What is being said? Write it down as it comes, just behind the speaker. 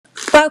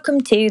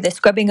Welcome to the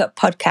Scrubbing Up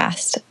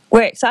podcast.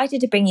 We're excited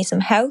to bring you some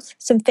health,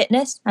 some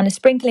fitness, and a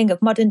sprinkling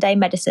of modern day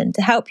medicine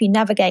to help you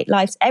navigate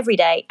life's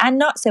everyday and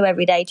not so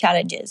everyday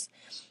challenges.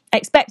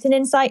 Expect an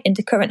insight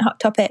into current hot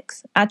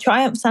topics, our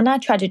triumphs and our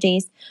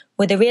tragedies,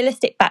 with a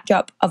realistic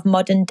backdrop of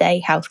modern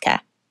day healthcare.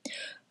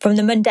 From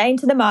the mundane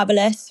to the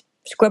marvellous,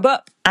 scrub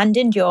up and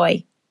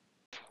enjoy.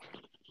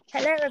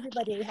 Hello,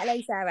 everybody. Hello,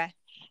 Sarah.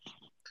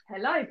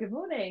 Hello, good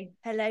morning.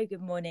 Hello,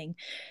 good morning.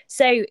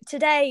 So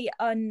today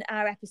on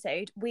our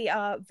episode, we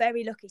are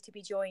very lucky to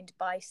be joined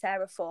by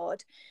Sarah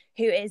Ford,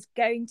 who is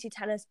going to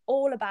tell us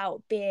all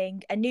about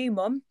being a new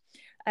mum,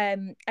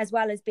 as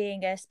well as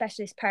being a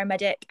specialist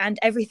paramedic and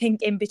everything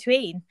in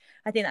between.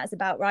 I think that's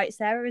about right,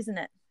 Sarah, isn't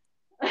it?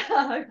 I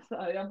hope so.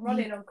 I'm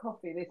running on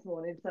coffee this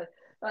morning, so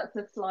that's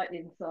a slight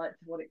insight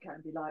to what it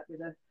can be like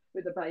with a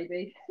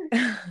baby.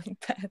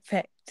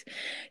 Perfect.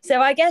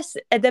 So I guess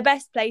the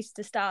best place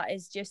to start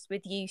is just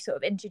with you sort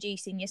of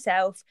introducing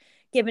yourself,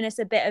 giving us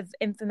a bit of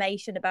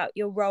information about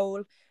your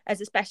role as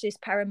a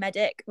specialist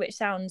paramedic, which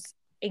sounds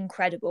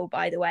incredible,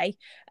 by the way.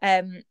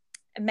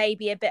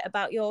 Maybe a bit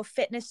about your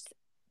fitness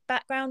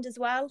background as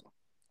well,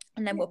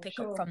 and then we'll pick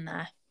up from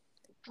there.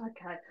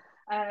 Okay.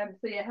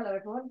 Hello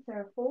everyone,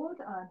 Sarah Ford.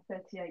 I'm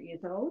 38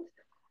 years old.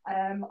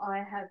 I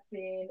have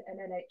been an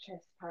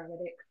NHS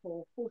paramedic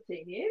for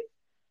 14 years.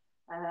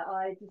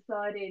 I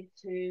decided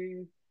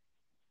to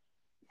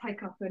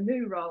take up a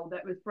new role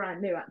that was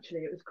brand new,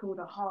 actually. It was called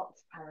a heart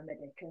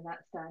paramedic, and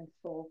that stands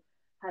for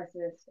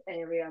Hazardous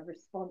Area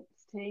Response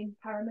Team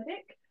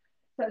Paramedic.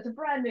 So it's a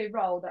brand new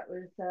role that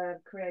was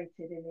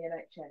created in the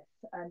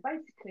NHS. And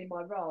basically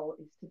my role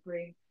is to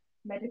bring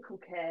medical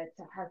care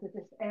to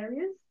hazardous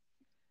areas.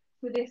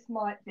 So this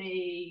might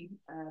be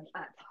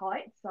at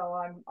height. So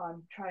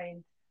I'm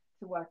trained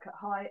to work at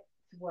height,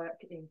 to work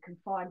in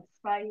confined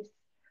space.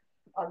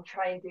 I'm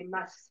trained in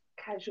mass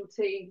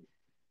casualty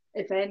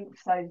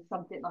events, so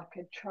something like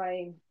a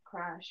train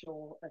crash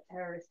or a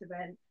terrorist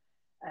event.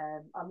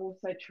 I'm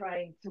also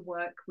trained to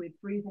work with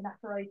breathing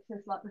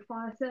apparatus like the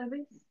fire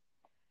service.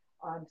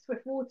 I'm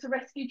swift water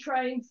rescue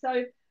trained,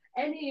 so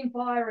any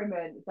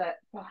environment that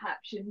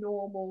perhaps your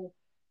normal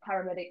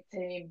paramedic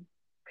team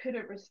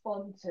couldn't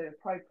respond to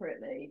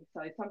appropriately,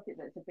 so something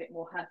that's a bit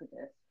more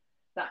hazardous,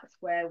 that's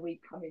where we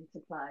come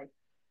into play.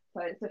 So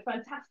it's a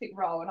fantastic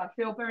role, and I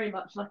feel very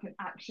much like an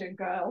action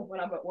girl when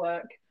I'm at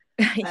work.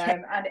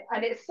 And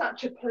it's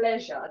such a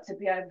pleasure to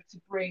be able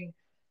to bring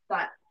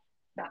that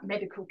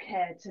medical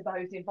care to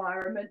those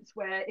environments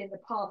where in the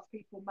past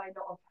people may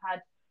not have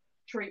had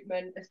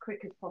treatment as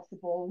quick as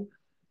possible.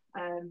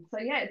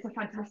 It's a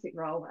fantastic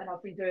role, and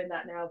I've been doing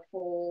that now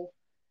for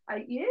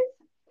 8 years.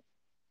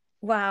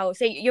 Wow,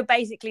 so you're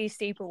basically a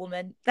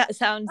superwoman. That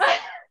sounds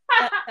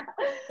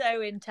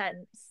so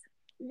intense.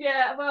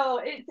 Yeah,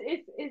 well,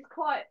 it's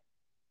quite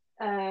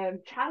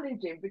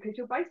challenging because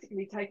you're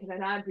basically taking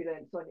an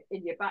ambulance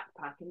in your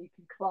backpack, and you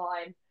can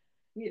climb,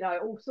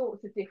 all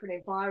sorts of different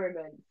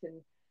environments,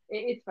 and it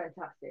is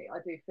fantastic. I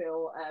do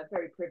feel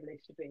very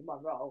privileged to be in my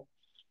role.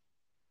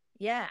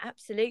 Yeah,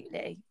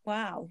 absolutely.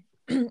 Wow.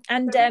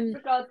 And so with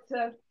regard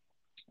to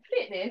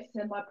fitness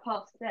and my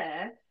past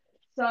there,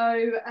 so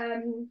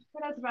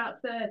when I was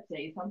about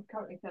 30, so I'm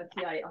currently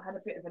 38, I had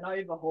a bit of an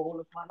overhaul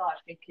of my life,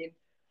 thinking,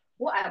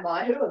 what am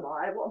I? Who am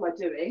I? What am I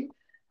doing?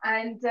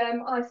 And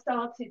I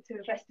started to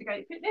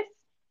investigate fitness,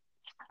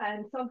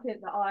 and something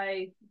that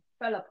I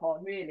fell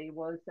upon really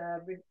was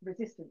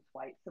resistance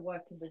weights, so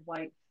working with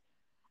weights,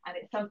 and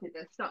it's something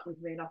that stuck with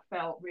me and I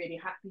felt really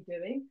happy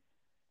doing.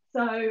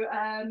 So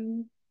I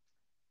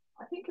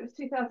think it was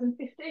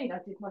 2015 I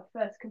did my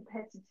first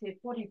competitive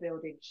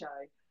bodybuilding show,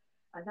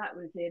 and that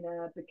was in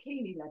a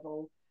bikini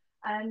level,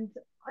 and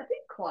I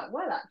did quite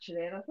well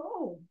actually, and I thought,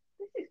 oh,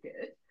 this is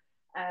good.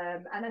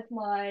 And as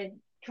my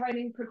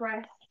training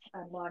progressed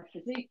and my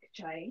physique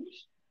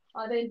changed,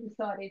 I then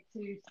decided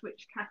to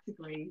switch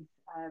categories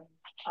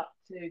up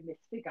to Miss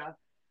Figure,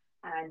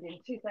 and in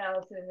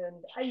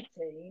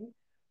 2018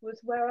 was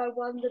where I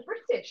won the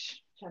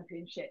British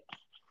Championship.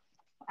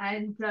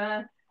 And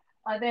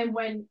I then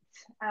went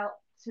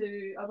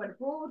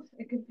abroad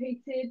and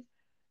competed.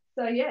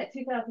 So yeah,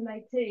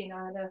 2018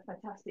 I had a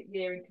fantastic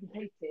year in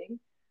competing,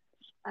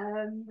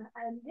 and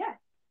yeah,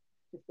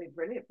 it's been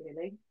brilliant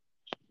really.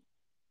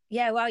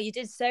 Yeah, well, you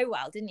did so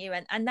well, didn't you?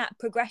 And that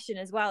progression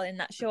as well in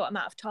that short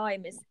amount of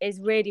time is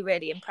really,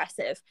 really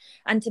impressive.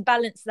 And to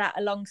balance that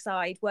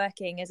alongside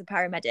working as a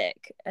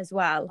paramedic as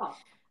well. Oh,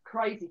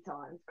 crazy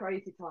times.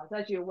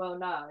 As you well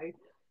know,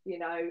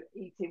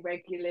 eating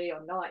regularly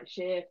on night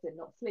shift and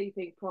not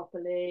sleeping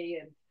properly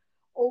and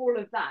all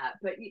of that.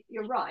 But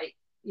you're right,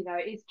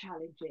 it is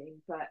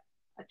challenging, but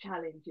a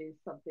challenge is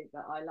something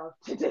that I love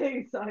to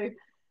do. So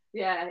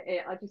yeah,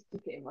 I just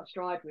took it in my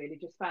stride, really,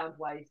 just found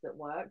ways that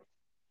worked.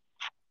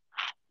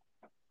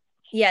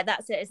 Yeah,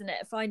 that's it, isn't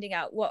it? Finding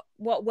out what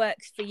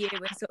works for you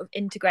and sort of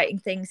integrating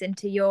things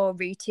into your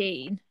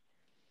routine.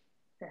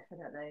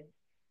 Definitely.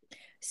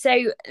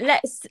 So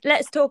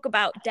let's talk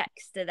about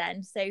Dexter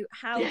then. So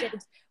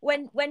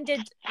when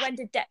did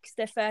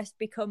Dexter first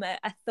become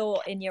a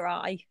thought in your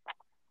eye?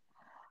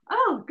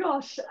 Oh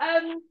gosh.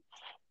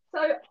 So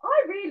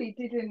I really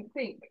didn't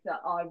think that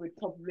I would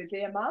probably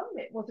be a mum.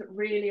 It wasn't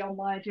really on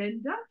my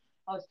agenda.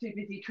 I was too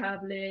busy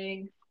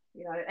traveling,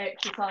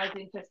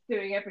 exercising, just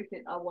doing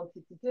everything I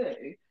wanted to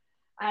do.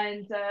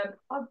 And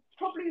I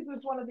probably was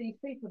one of these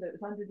people that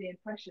was under the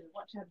impression that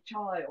once you have a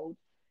child,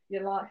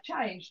 your life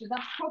changed. And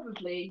that's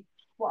probably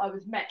what I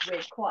was met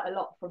with quite a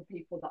lot from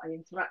people that I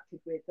interacted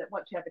with, that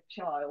once you have a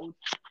child,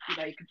 you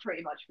can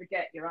pretty much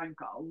forget your own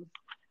goals.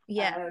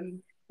 Yeah.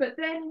 But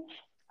then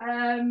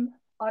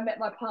I met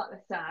my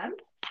partner, Sam,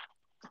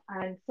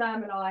 and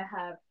Sam and I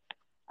have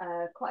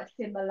quite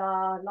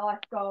similar life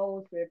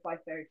goals. We're both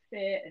very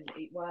fit and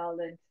eat well,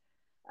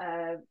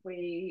 and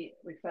we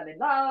fell in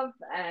love.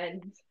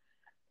 And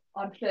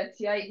I'm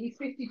 38, he's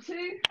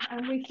 52,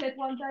 and we said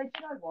one day,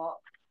 do you know what?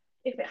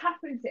 If it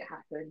happens, it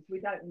happens.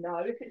 We don't know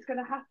if it's going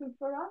to happen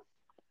for us.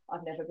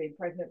 I've never been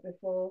pregnant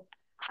before,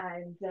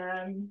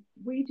 and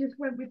we just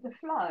went with the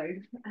flow,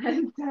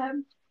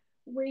 and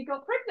we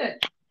got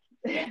pregnant.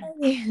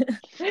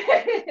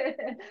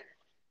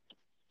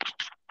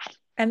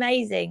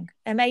 Amazing.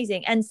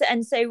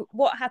 And so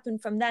what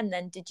happened from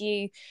then? Did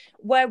you,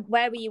 where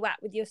were you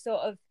at with your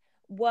sort of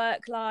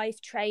work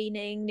life,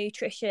 training,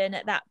 nutrition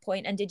at that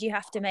point, and did you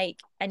have to make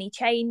any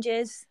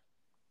changes?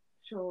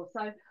 Sure.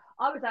 So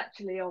I was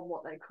actually on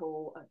what they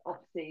call an off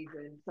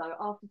season. So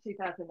after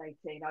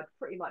 2018, I'd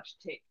pretty much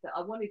ticked that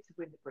I wanted to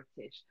win the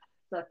British.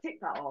 So I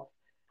ticked that off.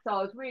 So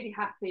I was really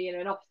happy in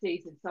an off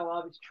season. So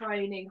I was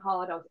training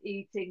hard. I was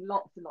eating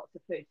lots and lots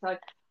of food. So I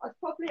was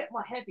probably at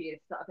my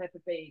heaviest that I've ever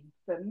been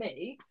for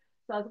me.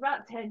 So I was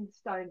about 10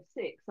 stone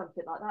 6,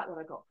 something like that, when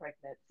I got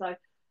pregnant. So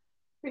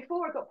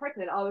before I got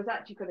pregnant, I was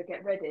actually going to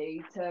get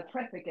ready to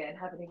prep again,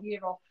 having a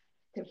year off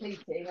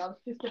competing. I was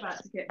just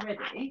about to get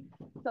ready.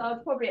 So I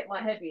was probably at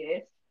my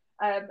heaviest,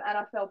 and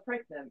I fell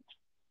pregnant.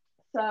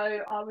 So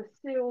I was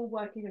still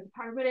working as a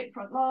paramedic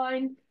front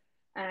line,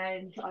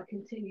 and I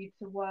continued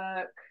to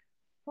work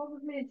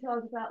probably until I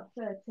was about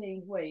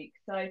 13 weeks.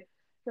 So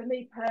for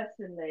me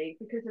personally,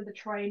 because of the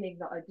training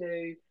that I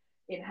do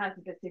in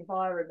hazardous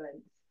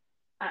environments,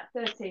 at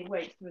 13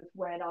 weeks was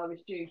when I was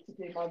due to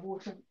do my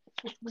water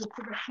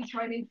rescue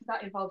training. So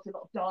that involves a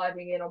lot of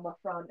diving in on my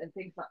front and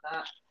things like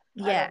that.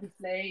 And Yeah.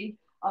 obviously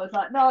I was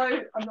like,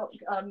 no,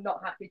 I'm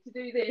not happy to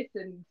do this,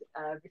 and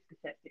risk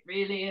assessed it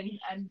really,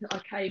 and I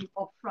came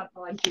off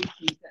frontline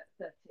duties at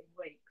 13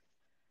 weeks.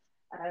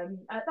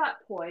 At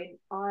that point,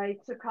 I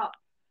took up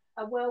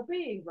a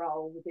well-being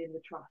role within the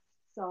trust.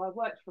 So I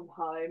worked from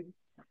home.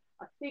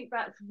 I think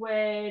that's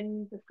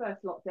when the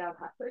first lockdown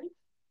happened.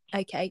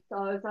 Okay. So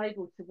I was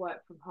able to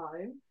work from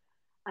home,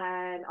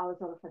 and I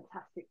was on a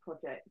fantastic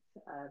project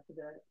for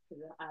the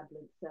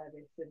ambulance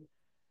service. And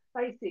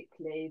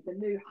basically, the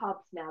new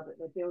hubs now that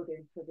they're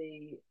building for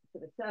the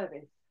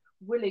service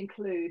will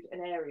include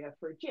an area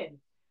for a gym.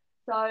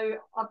 So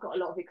I've got a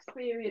lot of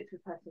experience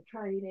with personal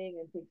training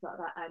and things like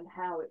that, and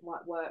how it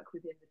might work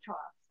within the trust.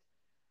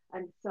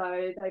 And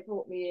so they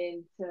brought me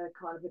in to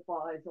kind of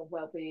advise on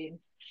wellbeing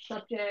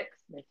subjects,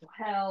 mental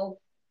health,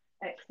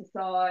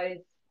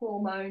 exercise,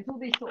 hormones, all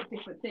these sort of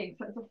different things.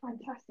 So it's a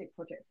fantastic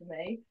project for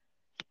me.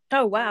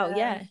 Oh wow.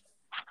 Yeah.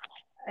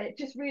 It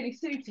just really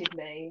suited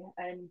me.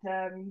 And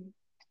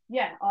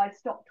yeah, I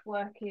stopped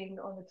working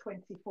on the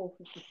 24th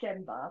of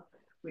December,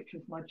 which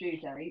was my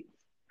due date,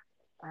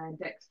 and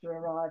Dexter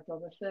arrived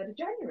on the 3rd of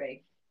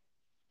January.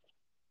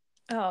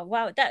 Oh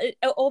wow, that it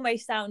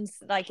almost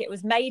sounds like it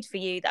was made for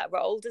you, that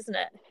role, doesn't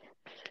it?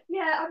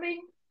 Yeah, I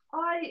mean,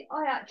 I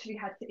actually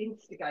had to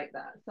instigate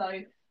that.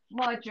 So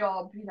my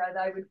job,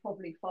 they would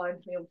probably find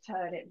me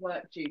alternate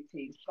work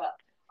duties, but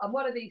I'm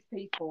one of these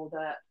people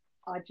that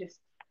I just,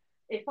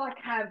 if I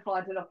can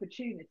find an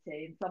opportunity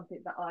and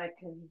something that I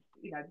can,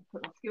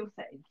 put my skill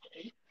set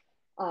into,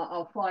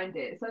 I'll find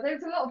it. So there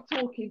was a lot of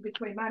talking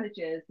between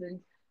managers, and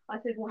I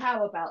said, well,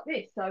 how about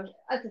this? So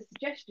as a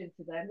suggestion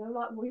to them, they're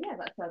like, well, yeah,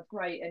 that sounds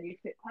great, and you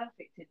fit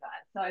perfect in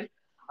that. So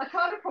I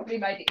kind of probably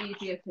made it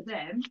easier for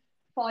them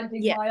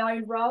finding Yeah. my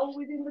own role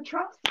within the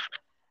trust.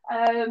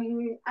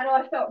 And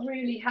I felt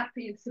really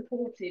happy and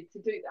supported to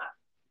do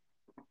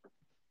that.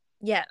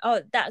 Yeah.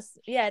 Oh, that's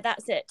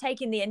it.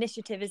 Taking the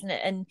initiative, isn't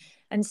it?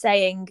 And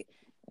saying,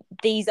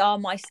 these are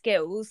my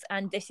skills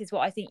and this is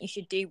what I think you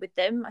should do with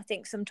them. I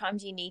think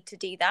sometimes you need to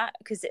do that,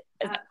 because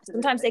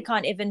sometimes they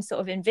can't even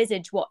sort of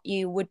envisage what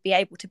you would be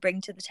able to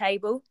bring to the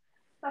table.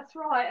 That's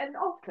right. And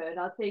often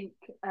I think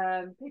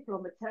people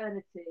on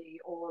maternity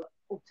or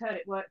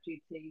alternate work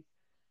duties,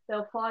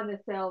 they'll find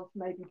themselves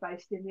maybe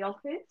based in the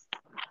office.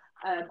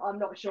 I'm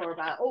not sure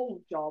about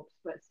all jobs,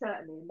 but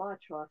certainly in my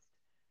trust,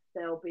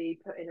 they'll be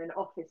put in an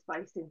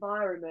office-based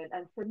environment.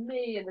 And for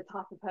me and the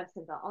type of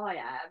person that I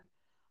am,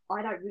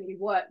 I don't really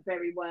work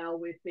very well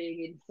with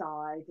being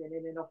inside and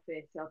in an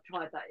office. I've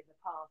tried that in the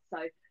past.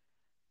 So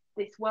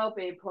this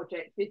wellbeing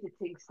project,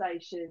 visiting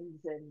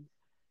stations and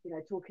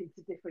talking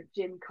to different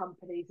gym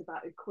companies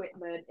about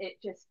equipment, it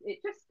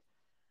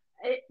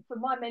for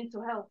my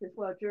mental health as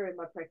well during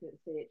my pregnancy,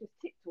 it just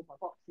ticked all my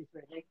boxes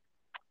really.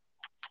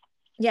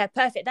 Yeah,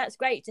 perfect. That's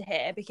great to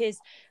hear, because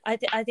I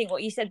think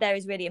what you said there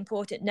is really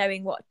important,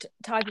 knowing what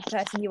type of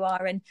person you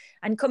are,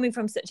 and coming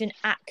from such an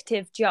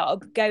active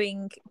job,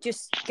 going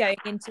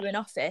into an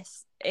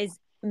office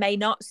may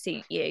not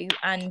suit you,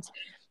 and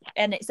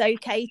it's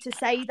okay to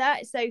say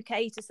that. It's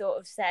okay to sort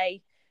of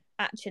say,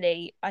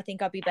 actually, I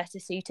think I'll be better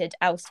suited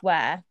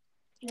elsewhere.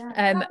 Yeah,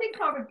 and I think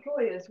our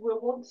employers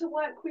will want to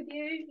work with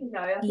you. You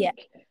know,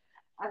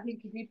 I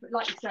think if you put,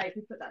 like you say, if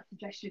you put that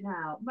suggestion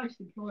out, most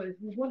employers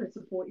will want to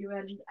support you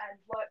and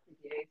work with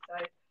you.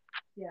 So,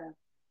 yeah.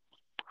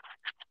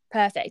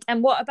 Perfect.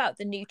 And what about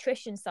the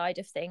nutrition side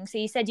of things? So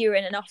you said you were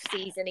in an off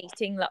season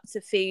eating lots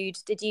of food.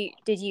 Did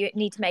you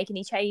need to make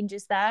any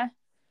changes there?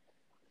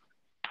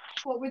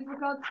 What, with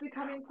regards to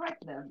becoming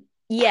pregnant?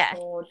 Yeah.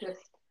 Or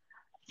just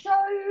so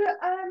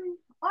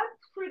I'm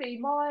pretty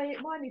my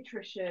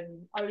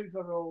nutrition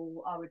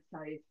overall, I would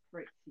say, is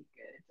pretty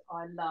good.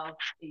 I love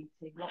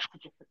eating lots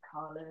of different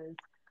colours.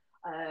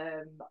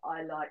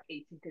 I like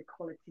eating good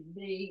quality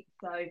meat.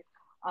 So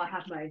I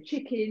have my own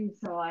chicken,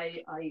 so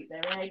I eat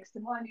their eggs. So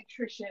my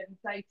nutrition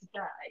day to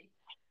day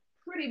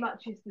pretty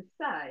much is the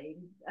same.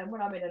 And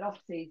when I'm in an off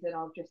season,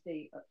 I'll just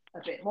eat a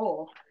bit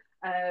more.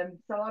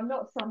 So I'm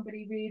not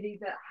somebody really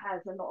that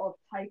has a lot of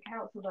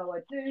takeouts, although I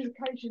do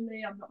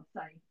occasionally. I'm not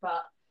saying,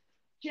 but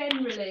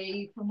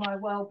generally for my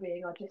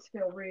well-being, I just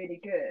feel really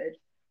good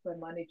when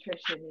my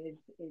nutrition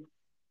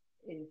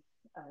is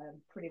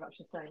pretty much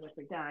the same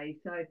every day.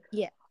 So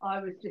yeah, I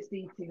was just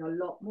eating a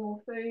lot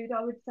more food,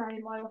 I would say,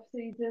 in my off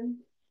season.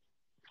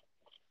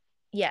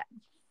 yeah.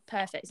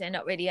 Perfect. So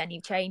not really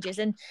any changes.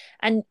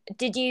 And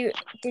did you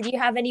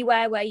have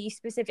anywhere where you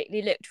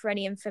specifically looked for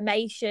any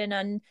information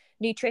on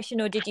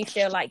nutrition, or did you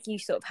feel like you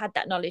sort of had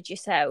that knowledge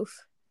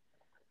yourself?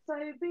 So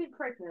being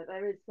pregnant,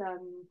 there is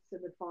some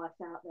advice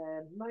out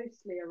there,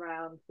 mostly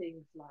around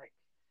things like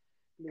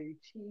blue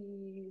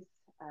cheese,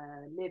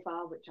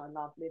 liver, which I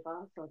love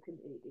liver, so I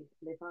couldn't eat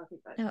liver. I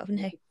think that's Oh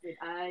no. vitamin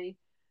A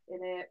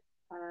in it.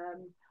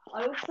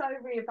 I also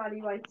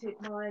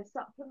reevaluated my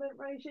supplement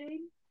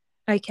regime.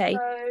 Okay.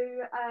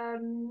 So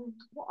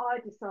what I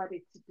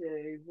decided to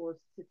do was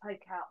to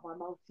take out my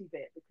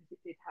multivit, because it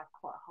did have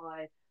quite a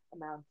high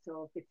amount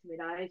of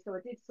vitamin A. So I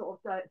did sort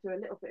of do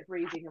a little bit of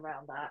reading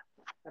around that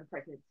and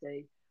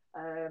pregnancy.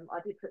 I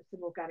did put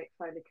some organic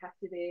folic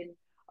acid in.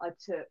 I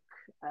took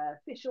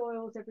fish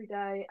oils every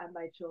day and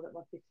made sure that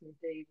my vitamin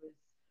D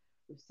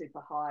was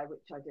super high,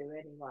 which I do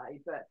anyway.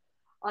 But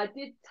I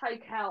did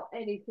take out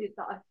anything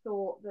that I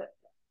thought that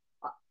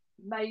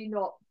may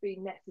not be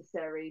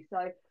necessary.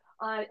 So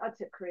I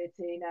took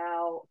creatine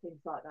out, things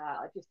like that.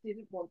 I just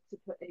didn't want to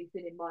put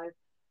anything in my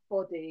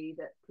body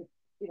that could,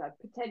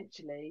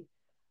 potentially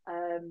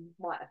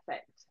might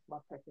affect my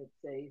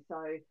pregnancy.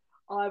 So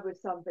I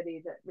was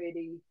somebody that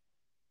really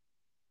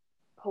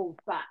pulled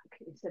back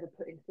instead of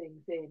putting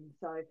things in.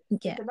 So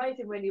Yeah. it's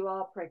amazing when you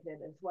are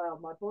pregnant as well.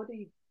 My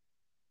body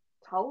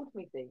told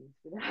me things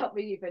without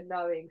me even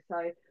knowing.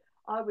 So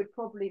I would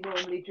probably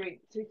normally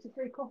drink 2 to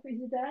 3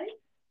 coffees a day.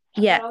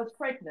 And Yeah. when I was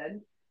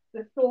pregnant,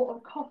 the thought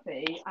of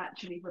coffee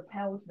actually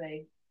repelled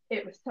me.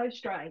 It was so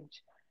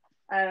strange.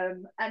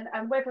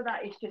 And whether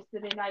that is just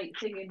an innate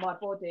thing in my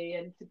body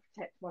and to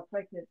protect my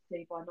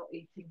pregnancy by not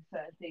eating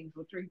certain things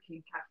or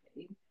drinking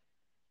caffeine,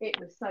 it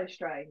was so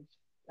strange.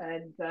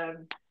 And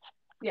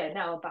yeah,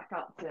 now I'm back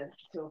up to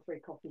 2 or 3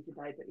 coffees a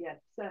day. But yeah,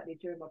 certainly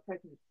during my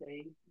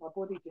pregnancy, my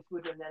body just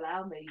wouldn't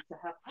allow me to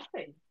have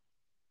caffeine.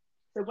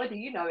 So whether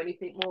you know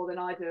anything more than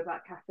I do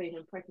about caffeine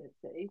and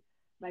pregnancy,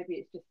 maybe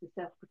it's just a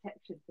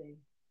self-protection thing.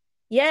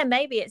 Yeah,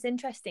 maybe it's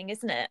interesting,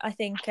 isn't it? I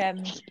think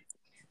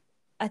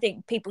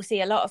people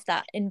see a lot of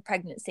that in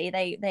pregnancy.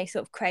 They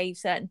sort of crave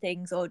certain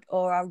things, or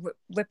are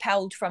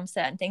repelled from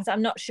certain things.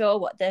 I'm not sure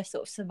what the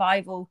sort of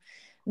survival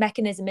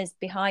mechanism is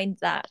behind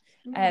that.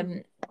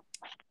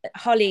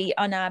 Holly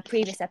on our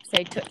previous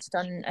episode touched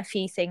on a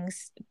few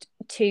things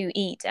to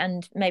eat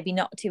and maybe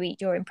not to eat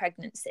during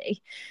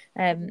pregnancy.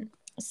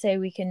 So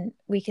we can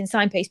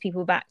signpost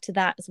people back to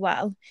that as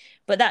well.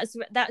 But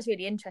that's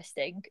really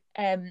interesting.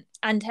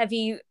 And have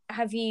you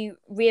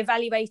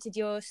reevaluated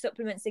your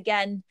supplements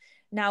again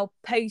now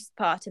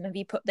postpartum? Have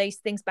you put those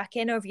things back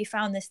in, or have you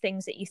found there's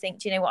things that you think,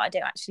 do you know what, I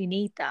don't actually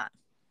need that?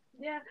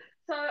 Yeah,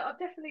 so I've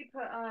definitely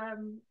put a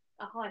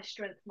high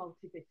strength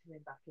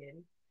multivitamin back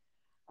in.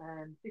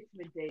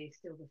 Vitamin D is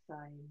still the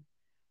same.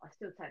 I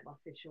still take my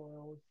fish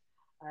oils.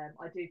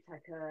 I do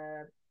take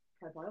a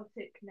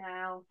probiotic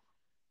now.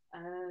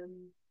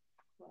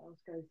 What else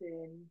goes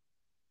in?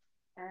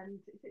 And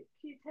is it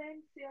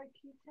Q10,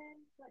 CoQ10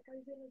 that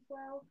goes in as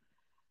well?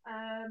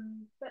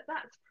 But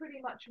that's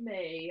pretty much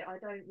me. I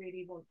don't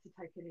really want to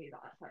take any of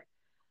that. Like,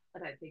 I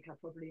don't think I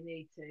probably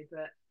need to,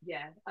 but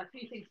yeah, a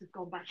few things have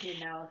gone back in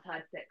now. I've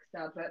had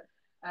Dexter, but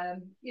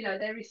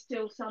there is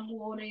still some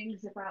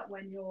warnings about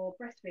when you're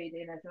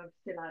breastfeeding, as I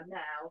still am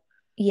now.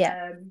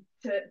 Yeah.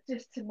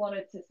 To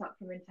monitor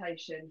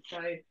supplementation.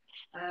 So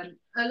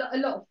a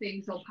lot of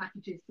things on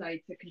packages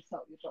say to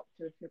consult your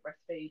doctor if you're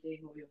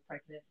breastfeeding or you're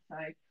pregnant. So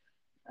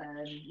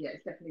yeah,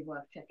 it's definitely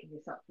worth checking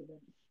your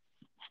supplements.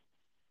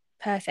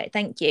 Perfect,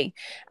 thank you.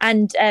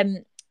 And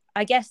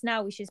I guess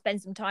now we should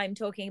spend some time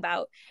talking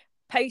about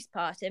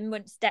postpartum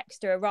once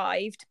Dexter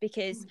arrived,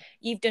 because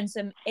you've done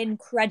some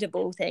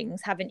incredible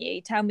things, haven't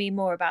you? Tell me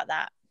more about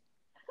that.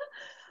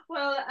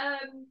 Well,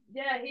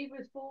 yeah, he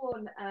was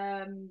born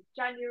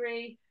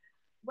January.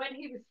 When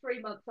he was 3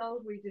 months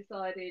old, we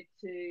decided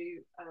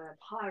to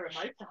hire a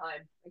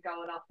motorhome and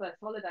go on our first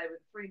holiday with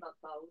a 3 month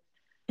old.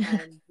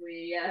 And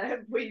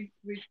we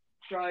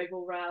drove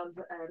all around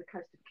the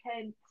coast of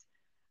Kent,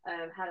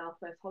 had our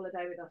first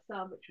holiday with our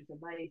son, which was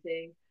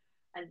amazing.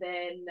 And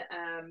then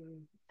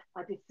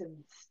I did some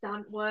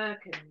stunt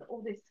work and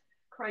all this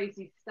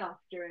crazy stuff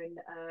during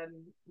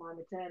my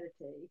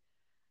maternity.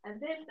 And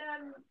then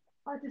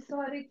I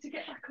decided to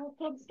get back up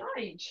on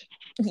stage.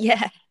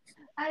 Yeah.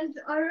 And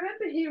I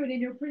remember hearing in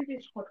your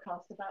previous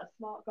podcast about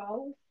SMART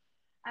goals.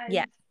 And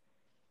yeah.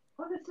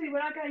 honestly,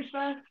 when I gave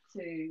birth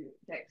to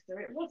Dexter,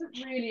 it wasn't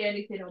really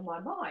anything on my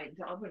mind.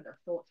 I wouldn't have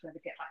thought to ever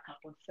get back up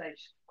on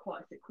stage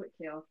quite so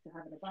quickly after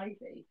having a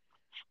baby.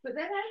 But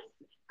then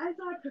as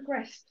I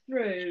progressed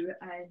through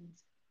and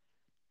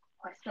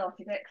I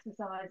started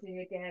exercising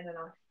again and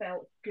I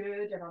felt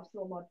good and I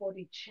saw my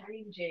body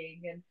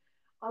changing, and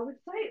I would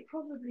say it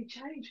probably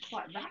changed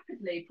quite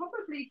rapidly,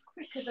 probably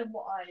quicker than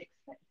what I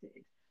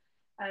expected.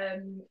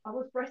 I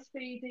was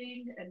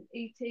breastfeeding and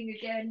eating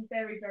again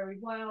very, very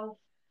well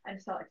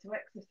and started to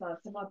exercise.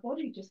 So my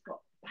body just got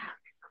back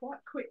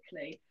quite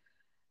quickly.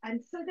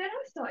 And so then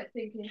I started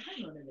thinking,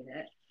 hang on a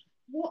minute,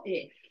 what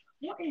if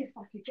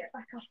I could get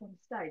back up on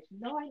stage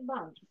 9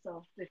 months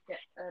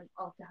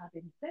after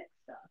having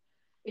Dexter?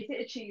 Is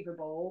it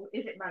achievable?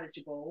 Is it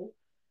manageable?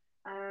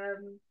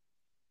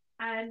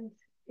 And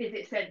is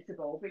it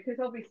sensible? Because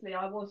obviously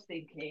I was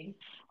thinking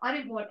I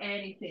didn't want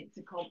anything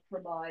to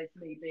compromise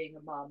me being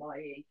a mum,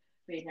 i.e.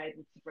 being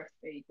able to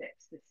breastfeed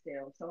Dexter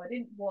still. So I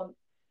didn't want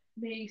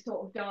me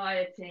sort of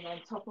dieting on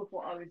top of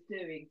what I was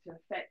doing to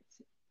affect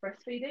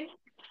breastfeeding.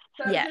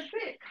 So it was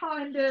a bit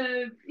kind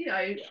of,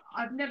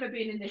 I've never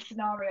been in this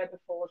scenario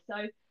before. So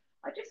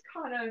I just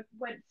kind of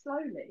went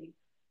slowly,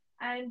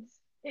 and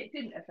it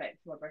didn't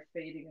affect my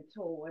breastfeeding at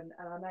all. And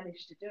I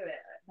managed to do it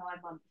at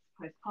 9 months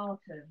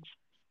postpartum.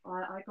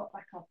 I got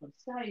back up on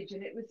stage,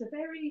 and it was a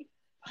very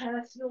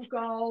personal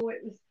goal.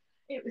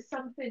 It was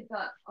something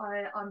that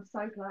I'm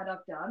so glad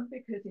I've done,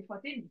 because if I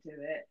didn't do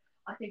it,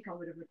 I think I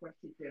would have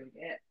regretted doing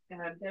it.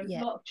 There was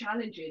a lot of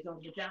challenges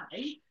on the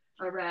day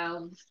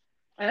around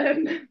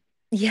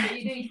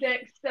feeding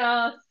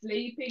Dexter,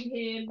 sleeping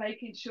him,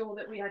 making sure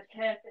that we had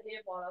care for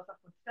him while I was up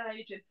on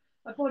stage. And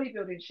a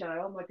bodybuilding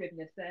show, oh my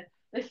goodness,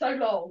 they're so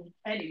long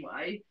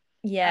anyway.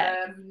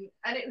 And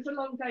it was a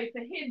long day for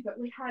him, but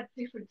we had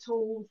different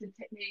tools and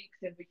techniques,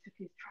 and we took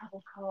his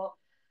travel cart.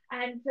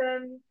 And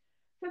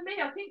for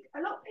me, I think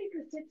a lot of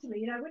people have said to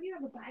me, when you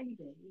have a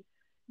baby,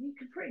 you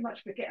can pretty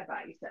much forget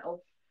about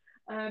yourself,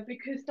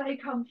 because they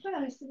come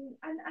first,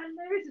 and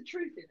there is a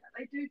truth in that,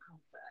 they do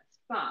come first.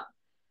 But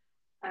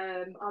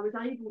I was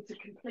able to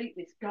complete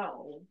this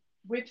goal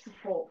with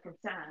support from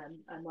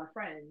Sam and my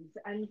friends,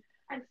 and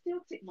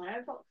still tick my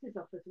own boxes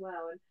off as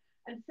well.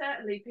 And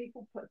certainly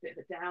people put a bit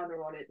of a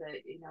downer on it,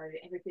 that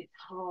everything's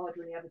hard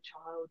when you have a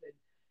child and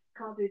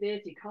can't do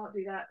this, you can't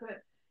do that,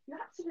 but you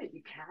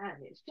absolutely can.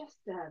 It's just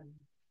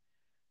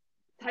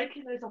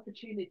taking those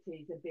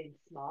opportunities and being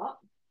smart,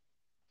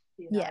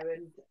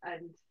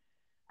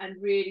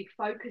 and really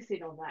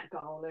focusing on that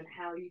goal and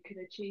how you can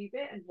achieve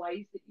it and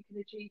ways that you can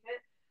achieve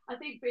it. I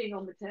think being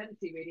on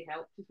maternity really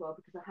helped as well,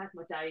 because I had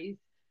my days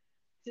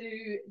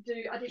to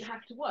do, I didn't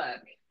have to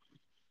work.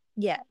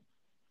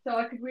 So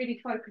I could really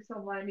focus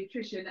on my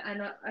nutrition,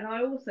 and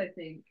I also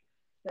think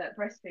that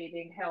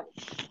breastfeeding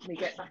helped me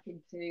get back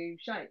into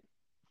shape.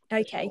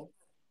 Okay.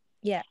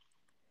 Yeah.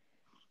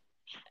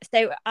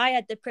 So I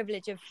had the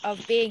privilege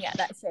of being at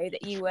that show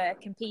that you were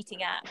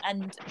competing at,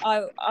 and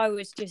I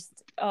was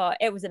just,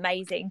 it was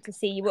amazing to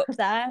see you up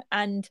there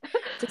and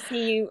to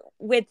see you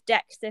with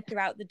Dexter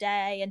throughout the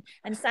day,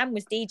 and Sam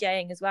was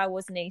DJing as well,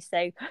 wasn't he?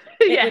 So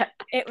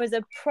it was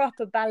a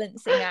proper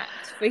balancing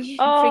act for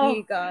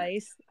you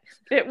guys.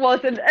 It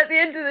was, and at the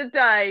end of the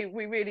day,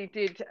 we really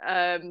did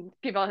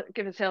give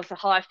ourselves a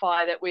high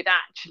five that we'd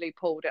actually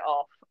pulled it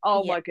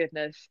off. My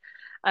goodness.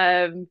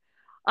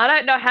 I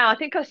don't know how. I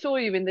think I saw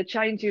you in the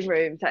changing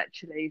rooms,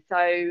 actually.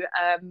 So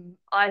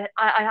I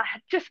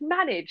had just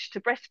managed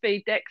to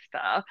breastfeed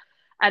Dexter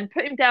and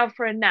put him down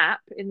for a nap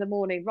in the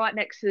morning right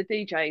next to the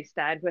DJ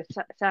stand where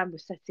Sam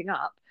was setting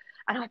up.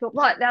 And I thought,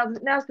 right,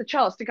 now's the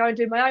chance to go and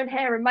do my own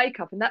hair and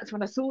makeup. And that's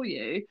when I saw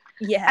you.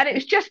 And it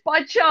was just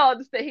by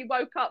chance that he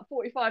woke up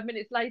 45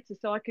 minutes later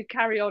so I could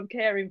carry on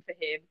caring for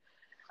him.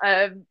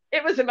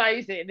 It was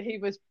amazing.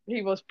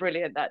 He was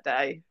brilliant that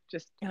day.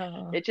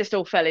 It just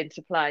all fell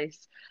into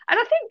place. And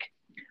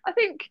I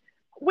think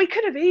we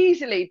could have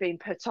easily been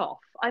put off.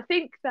 I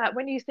think that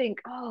when you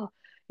think,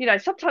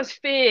 sometimes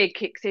fear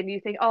kicks in. You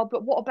think,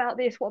 but what about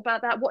this? What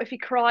about that? What if he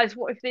cries?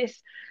 What if this?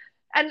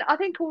 And I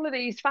think all of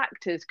these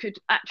factors could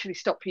actually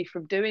stop you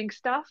from doing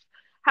stuff.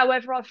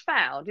 However, I've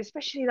found,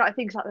 especially like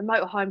things like the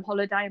motorhome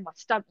holiday and my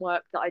stunt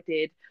work that I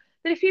did,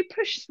 that if you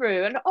push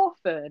through, and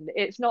often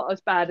it's not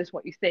as bad as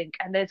what you think,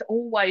 and there's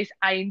always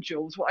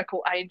angels, what I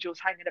call angels,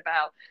 hanging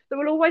about that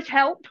will always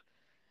help.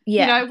 You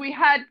Yeah. know, we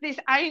had this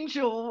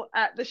angel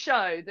at the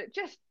show that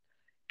just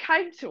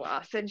came to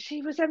us, and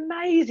she was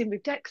amazing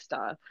with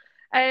Dexter.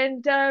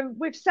 And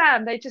with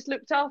Sam, they just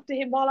looked after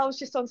him while I was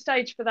just on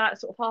stage for that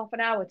sort of half an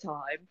hour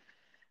time.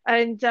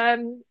 And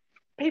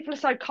people are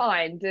so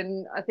kind.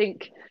 And I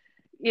think,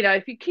 you know,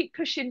 if you keep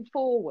pushing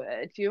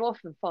forward, you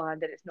often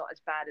find that it's not as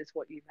bad as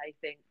what you may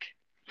think.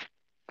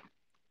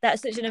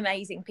 That's such an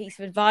amazing piece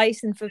of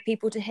advice, and for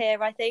people to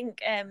hear, I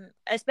think,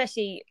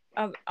 especially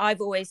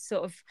I've always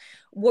sort of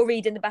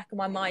worried in the back of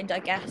my mind, I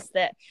guess,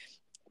 that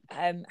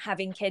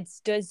having kids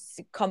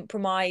does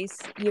compromise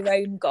your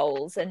own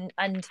goals, and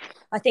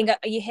I think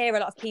you hear a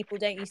lot of people,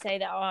 don't you, say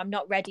that, oh, I'm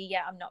not ready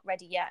yet,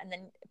 and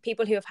then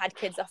people who have had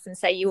kids often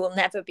say you will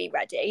never be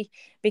ready,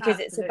 because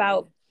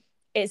Absolutely.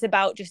 it's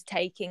about just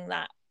taking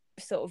that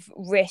sort of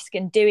risk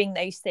and doing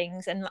those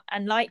things, and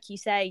like you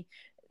say,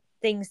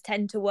 things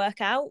tend to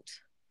work out.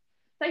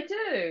 They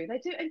do,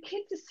 and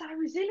kids are so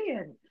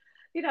resilient.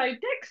 You know,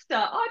 Dexter,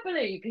 I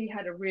believe he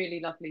had a really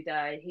lovely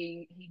day.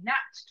 He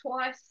napped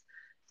twice,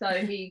 so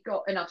he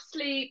got enough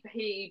sleep.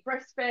 He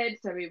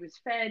breastfed, so he was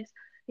fed.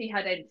 He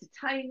had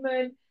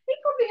entertainment. He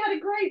probably had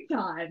a great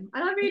time,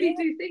 and I really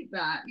Yeah. do think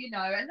that, you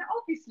know. And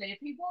obviously, if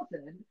he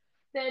wasn't,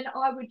 then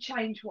I would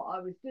change what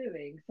I was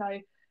doing. So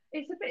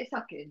it's a bit of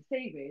suck it and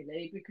see,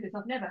 really, because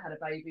I've never had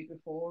a baby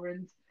before,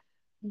 and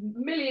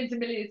millions and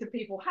millions of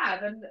people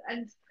have, and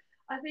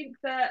I think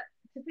that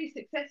to be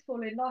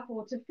successful in life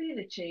or to feel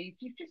achieved,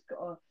 you've just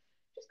got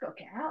to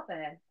get out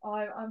there.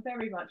 I'm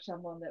very much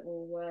someone that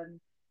will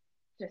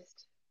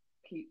just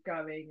keep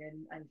going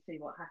and see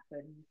what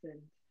happens,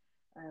 and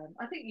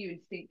I think you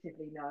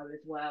instinctively know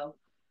as well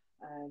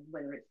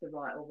whether it's the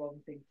right or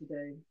wrong thing to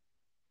do.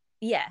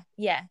 Yeah,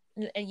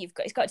 and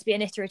it's got to be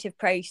an iterative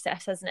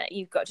process, hasn't it?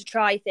 You've got to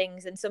try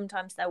things, and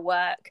sometimes they'll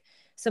work,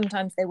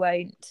 sometimes they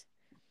won't.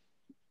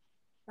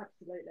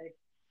 Absolutely.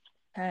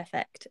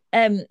 Perfect.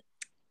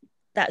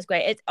 That's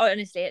great. It's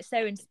honestly, it's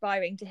so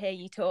inspiring to hear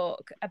you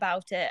talk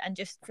about it, and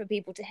just for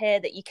people to hear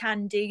that you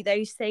can do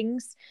those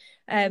things.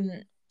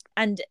 Mm.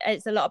 And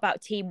it's a lot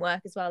about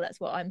teamwork as well.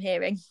 That's what I'm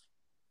hearing.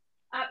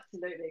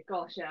 Absolutely.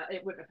 Gosh, yeah,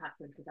 it wouldn't have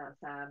happened without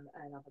Sam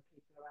and other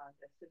people around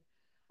us. And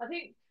I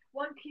think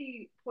one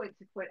key point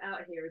to point out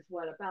here as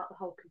well about the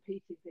whole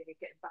competing thing and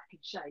getting back in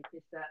shape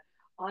is that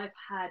I've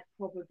had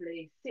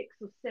probably 6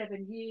 or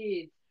 7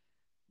 years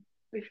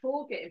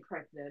before getting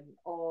pregnant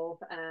of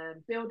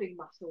building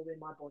muscle in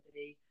my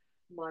body,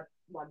 my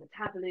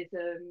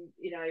metabolism,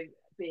 you know,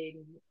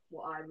 being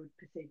what I would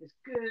perceive as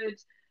good.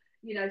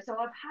 You know, so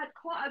I've had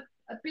quite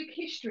a big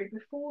history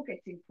before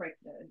getting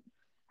pregnant,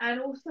 and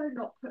also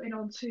not putting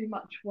on too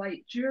much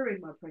weight during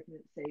my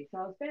pregnancy. So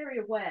I was very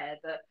aware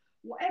that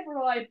whatever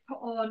I put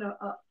on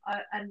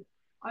and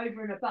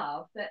over and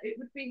above, that it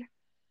would be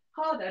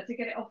harder to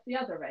get it off the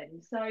other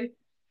end. So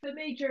for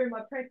me during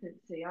my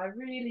pregnancy, I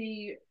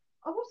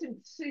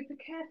wasn't super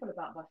careful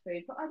about my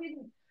food, but I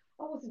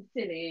wasn't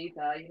silly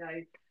either. You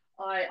know,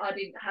 I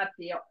didn't have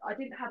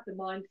the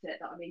mindset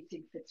that I'm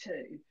eating for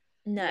two.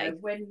 You No. know,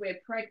 when we're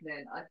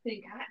pregnant, I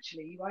think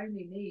actually you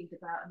only need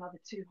about another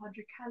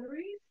 200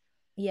 calories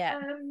Yeah.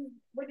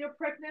 when you're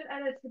pregnant,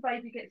 and as the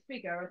baby gets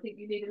bigger, I think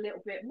you need a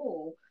little bit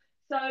more.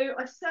 So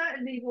I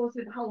certainly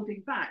wasn't holding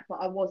back, but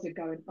I wasn't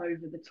going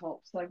over the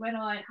top. So when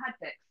I had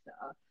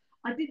Dexter,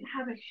 I didn't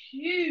have a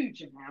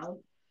huge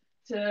amount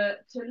to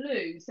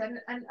lose, and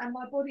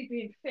my body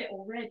being fit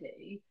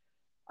already,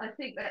 I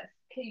think that's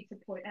key to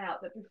point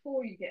out that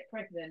before you get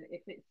pregnant,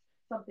 if it's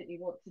something you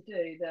want to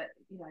do, that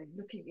you know,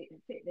 looking at your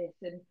fitness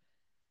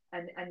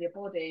and your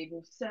body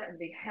will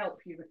certainly help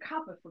you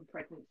recover from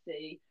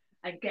pregnancy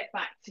and get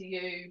back to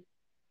you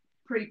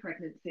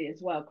pre-pregnancy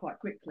as well quite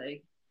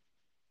quickly.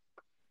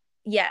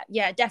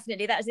 Yeah,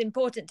 definitely. That is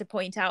important to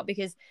point out,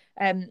 because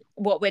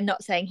what we're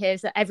not saying here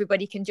is that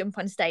everybody can jump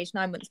on stage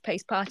 9 months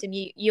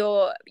postpartum.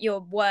 Your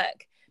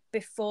work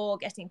before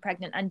getting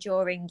pregnant and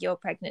during your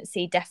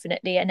pregnancy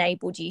definitely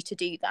enabled you to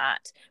do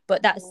that.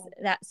 But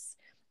that's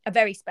a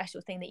very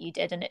special thing that you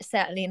did, and it's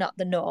certainly not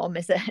the norm,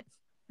 is it?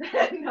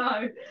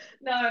 No,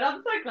 and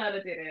I'm so glad I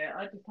did it.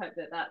 I just hope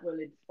that that will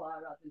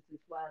inspire others as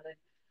well,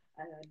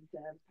 and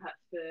perhaps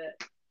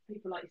for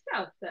people like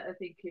yourself that are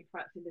thinking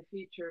perhaps in the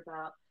future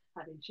about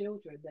having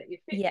children, that your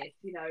Yeah. fitness,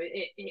 you know,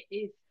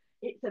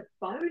 it's a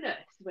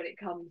bonus when it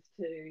comes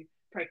to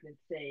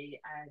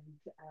pregnancy and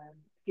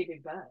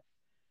giving birth.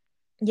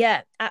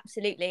 Yeah,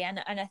 absolutely. And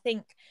I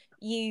think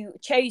you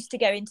chose to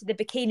go into the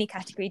bikini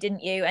category,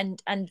 didn't you?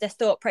 And the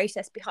thought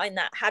process behind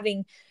that,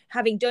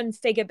 having done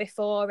figure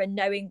before and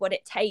knowing what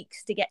it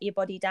takes to get your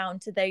body down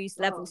to those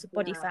Oh levels of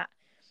body yeah, fat,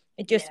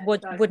 it just yeah.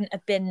 So wouldn't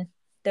have been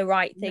the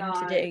right thing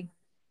to no, do.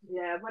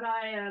 yeah. When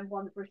I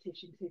won the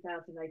British in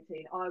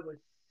 2018, I was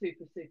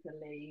super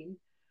lean.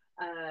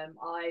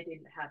 I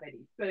didn't have any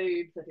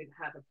boobs. I didn't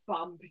have a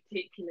bum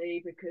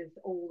particularly because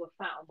all the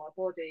fat on my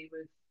body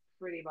was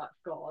pretty much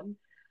gone.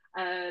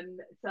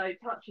 So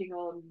touching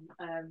on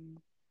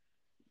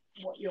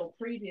what your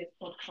previous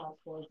podcast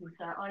was, is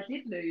that I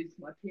did lose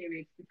my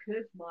periods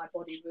because my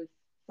body was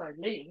so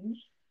lean.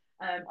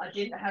 I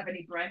didn't have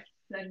any breasts,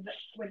 and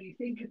when you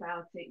think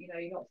about it, you know,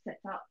 you're not set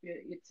up, you're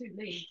too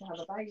lean to have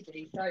a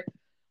baby. So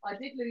I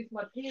did lose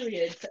my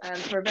periods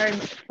for a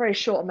very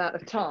short amount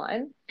of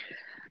time.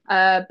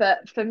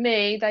 But for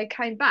me, they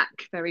came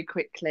back very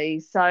quickly.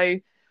 So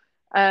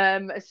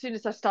as soon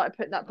as I started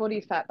putting that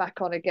body fat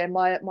back on again,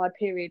 my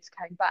periods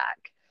came back.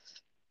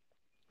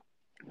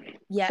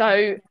 Yeah.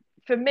 So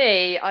for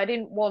me, I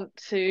didn't want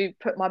to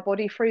put my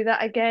body through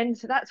that again.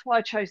 So that's why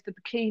I chose the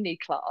bikini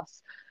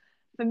class.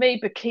 For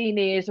me,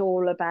 bikini is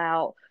all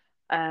about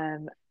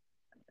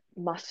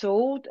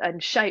muscle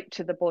and shape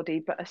to the body,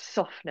 but a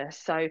softness.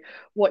 So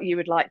what you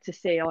would like to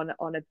see on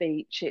a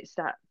beach, it's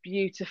that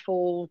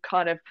beautiful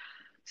kind of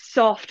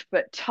soft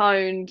but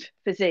toned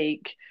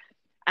physique.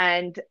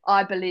 And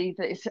I believe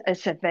that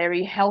it's a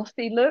very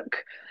healthy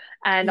look,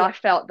 and Yeah. I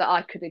felt that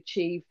I could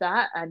achieve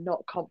that and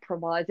not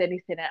compromise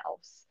anything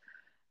else.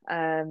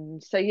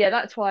 So yeah,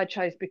 that's why I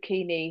chose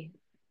bikini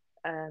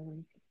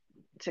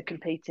to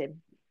compete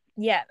in.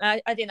 Yeah,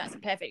 I think that's a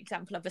perfect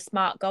example of a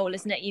smart goal,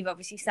 isn't it? You've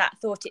obviously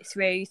thought it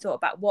through, thought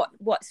about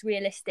what's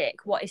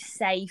realistic, what is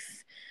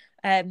safe,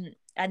 and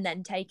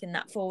then taken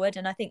that forward.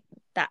 And I think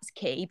that's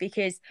key,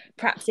 because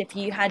perhaps if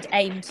you had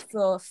aimed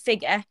for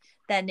figure,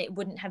 then it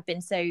wouldn't have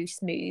been so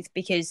smooth,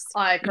 because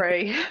I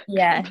agree.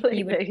 yeah,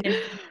 you would Completely. have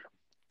been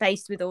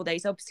faced with all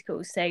those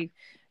obstacles. So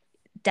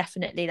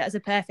definitely, that's a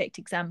perfect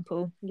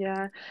example.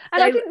 Yeah. And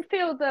So I didn't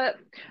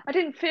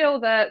feel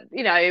that,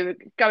 you know,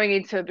 going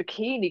into a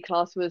bikini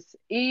class was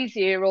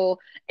easier, or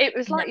it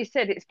was no, like you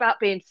said, it's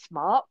about being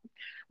smart.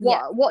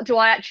 yeah, What do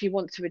I actually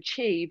want to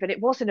achieve? And it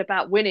wasn't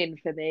about winning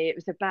for me. It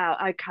was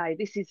about, okay,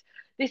 this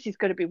is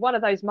going to be one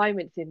of those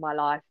moments in my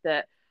life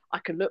that I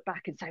can look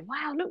back and say,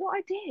 wow, look what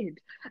I did.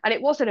 And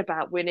it wasn't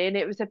about winning.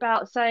 It was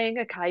about saying,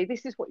 okay,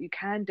 this is what you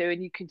can do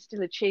and you can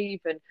still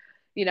achieve and,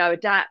 you know,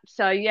 adapt.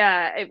 So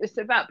yeah, it was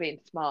about being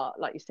smart,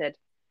 like you said.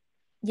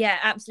 yeah,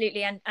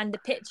 absolutely. And the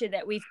picture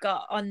that we've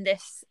got on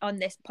this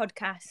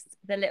podcast,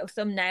 the little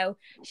thumbnail,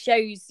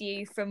 shows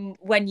you from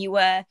when you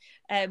were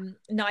 9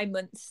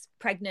 months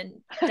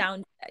pregnant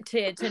down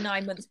to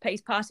 9 months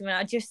postpartum, and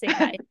I just think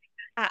that is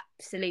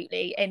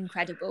absolutely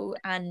incredible.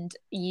 And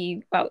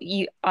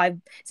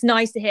it's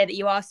nice to hear that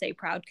you are so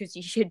proud, because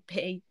you should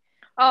be.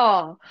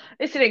 Oh,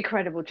 it's an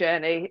incredible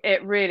journey.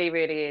 It really,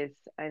 really is.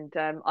 And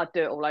I'd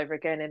do it all over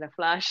again in a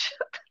flash.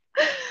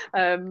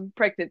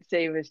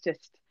 Pregnancy was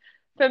just,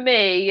 for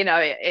me, you know,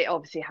 it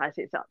obviously has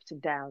its ups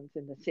and downs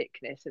and the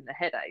sickness and the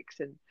headaches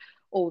and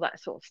all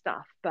that sort of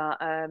stuff. But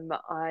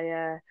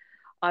I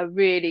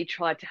really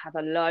tried to have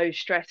a low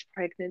stress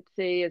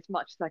pregnancy as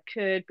much as I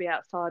could, be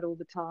outside all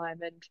the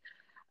time.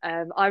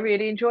 And I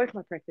really enjoyed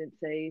my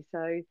pregnancy.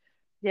 So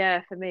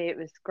yeah, for me, it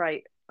was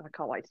great. I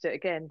can't wait to do it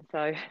again.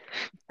 So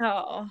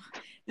Oh,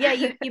 yeah.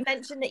 You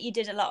mentioned that you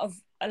did a lot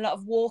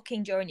of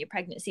walking during your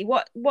pregnancy.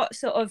 What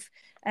sort of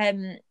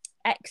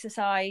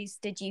exercise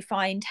did you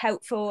find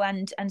helpful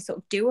and sort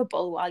of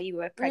doable while you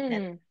were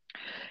pregnant?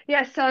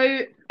 Yeah, so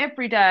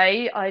every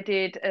day I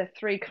did a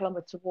 3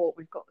 kilometre walk.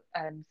 We've got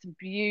some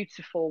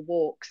beautiful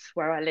walks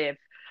where I live.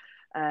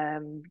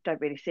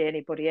 Don't really see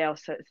anybody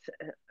else, so it's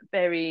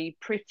very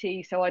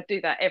pretty. So I do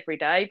that every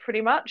day,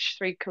 pretty much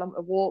 3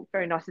 kilometre walk,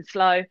 very nice and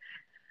slow.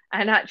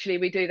 And actually,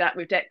 we do that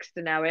with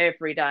Dexter now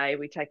every day.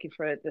 We take him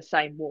for the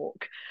same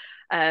walk.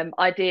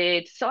 I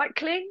did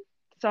cycling,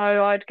 so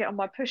I'd get on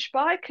my push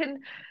bike,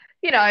 and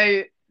you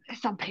know,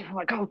 some people are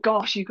like, oh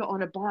gosh, you got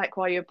on a bike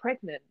while you're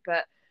pregnant,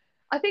 but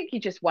I think you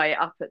just weigh it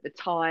up at the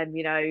time,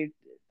 you know,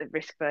 the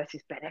risk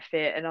versus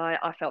benefit. And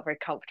I felt very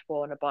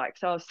comfortable on a bike.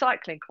 So I was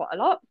cycling quite a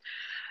lot.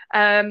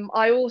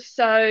 I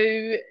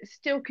also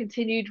still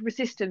continued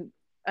resistant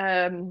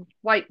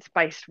weights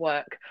based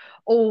work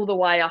all the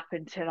way up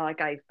until I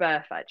gave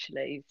birth,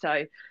 actually.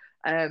 So,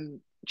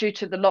 due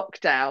to the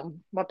lockdown,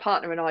 my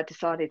partner and I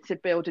decided to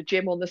build a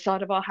gym on the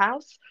side of our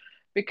house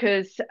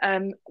because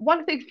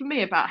one thing for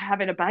me about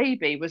having a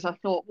baby was I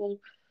thought, well,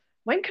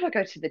 when can I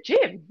go to the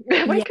gym?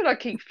 When Yeah, can I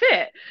keep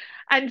fit?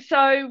 And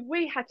so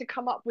we had to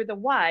come up with a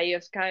way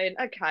of going,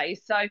 okay,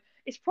 so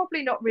it's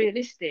probably not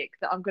realistic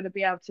that I'm going to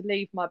be able to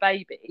leave my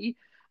baby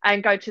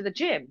and go to the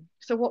gym.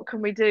 So what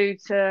can we do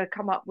to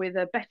come up with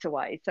a better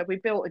way? So we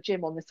built a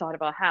gym on the side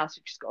of our house,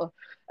 which has got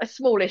a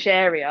smallish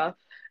area,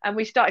 and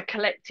we started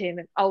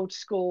collecting old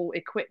school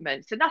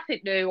equipment. So nothing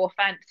new or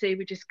fancy.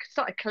 We just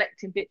started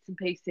collecting bits and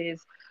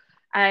pieces,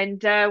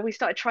 and we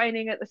started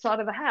training at the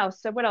side of the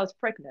house. So when I was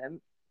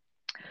pregnant,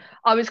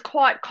 I was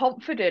quite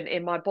confident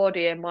in my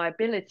body and my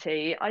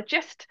ability. I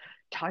just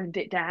toned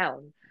it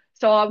down.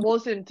 So I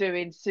wasn't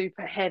doing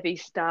super heavy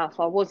stuff.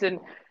 I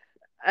wasn't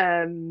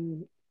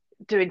um,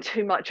 doing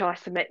too much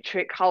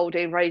isometric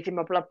holding, raising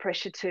my blood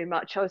pressure too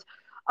much.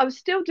 I was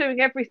still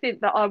doing everything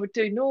that I would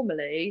do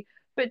normally,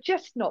 but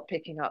just not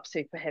picking up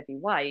super heavy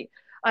weight.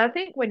 I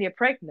think when you're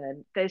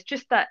pregnant, there's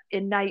just that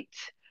innate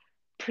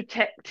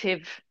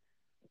protective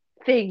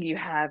thing you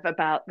have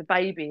about the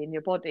baby in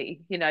your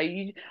body. You know,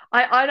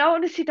 I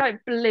honestly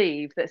don't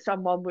believe that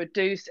someone would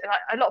do.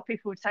 A lot of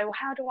people would say, well,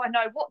 how do I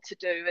know what to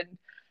do,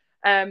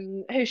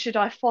 and who should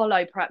I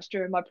follow perhaps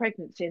during my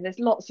pregnancy? And there's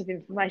lots of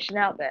information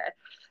out there,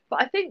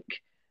 but I think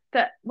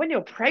that when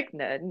you're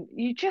pregnant,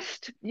 you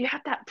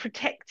have that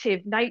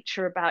protective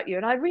nature about you,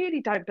 and I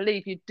really don't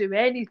believe you'd do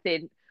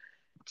anything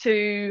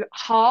to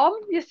harm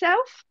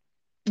yourself.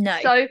 No.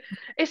 So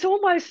it's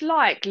almost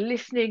like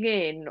listening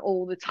in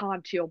all the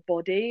time to your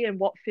body and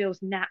what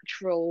feels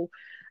natural.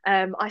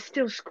 I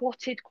still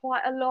squatted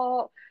quite a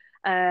lot.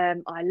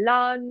 I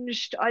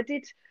lunged. I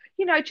did,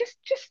 I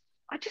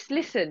just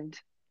listened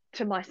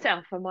to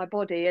myself and my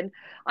body. And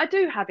I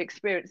do have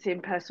experience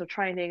in personal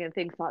training and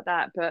things like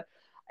that, but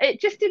it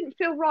just didn't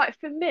feel right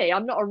for me.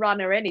 I'm not a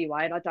runner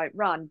anyway, and I don't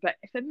run. But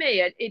for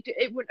me,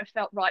 it wouldn't have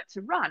felt right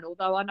to run.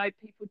 Although I know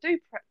people do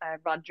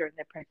run during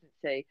their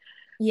pregnancy,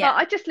 Yeah. but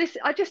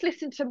I just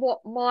listened to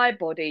what my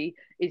body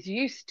is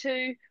used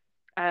to,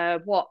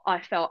 what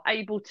I felt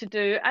able to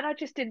do, and I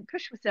just didn't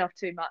push myself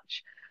too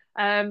much.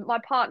 My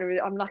partner,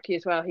 I'm lucky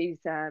as well. He's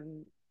a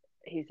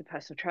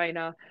personal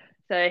trainer,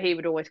 so he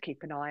would always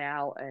keep an eye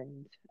out,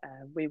 and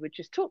we would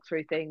just talk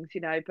through things,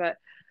 you know. But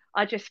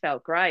I just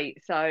felt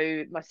great.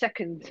 So my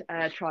second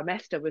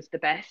trimester was the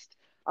best.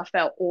 I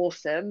felt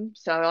awesome.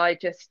 So I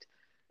just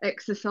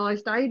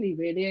exercised daily,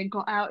 really, and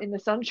got out in the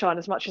sunshine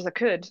as much as I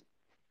could.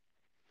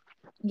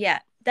 Yeah,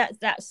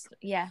 that's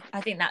yeah,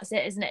 I think that's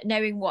it, isn't it?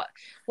 Knowing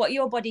what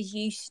your body's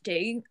used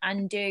to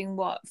and doing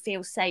what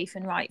feels safe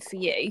and right for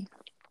you.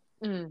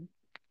 Mm,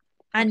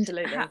 And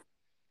absolutely.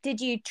 did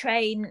you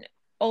train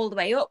all the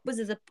way up?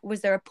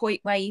 Was there a point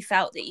where you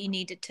felt that you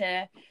needed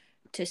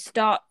to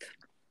stop?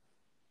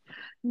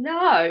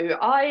 No,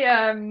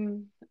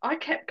 I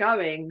kept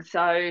going.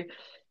 So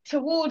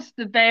towards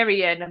the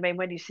very end, I mean,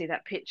 when you see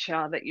that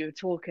picture that you were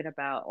talking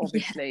about, Yeah.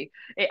 obviously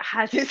it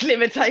has its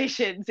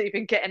limitations.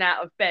 Even getting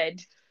out of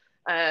bed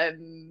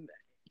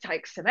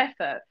takes some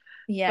effort.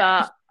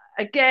 Yeah.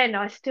 But again,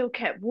 I still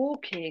kept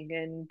walking,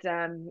 and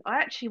I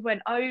actually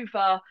went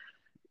over,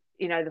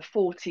 the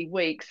 40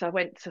 weeks. I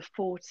went to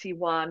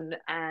 41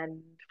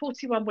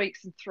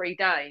 weeks and 3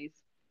 days.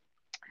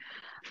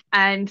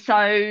 And so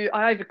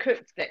I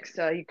overcooked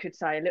Dexter, you could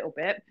say, a little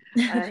bit.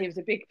 He was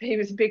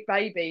a big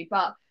baby,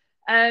 but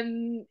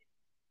um,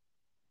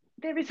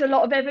 there is a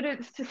lot of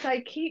evidence to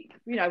say keep,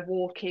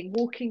 walking.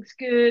 Walking's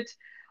good.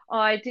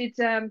 I did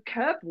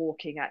curb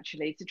walking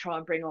actually to try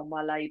and bring on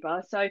my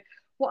labour. So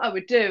what I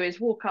would do is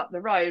walk up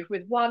the road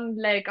with one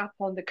leg up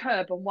on the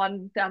curb and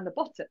one down the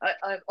bottom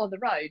on the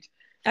road.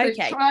 So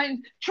Okay.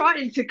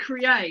 trying to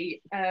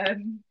create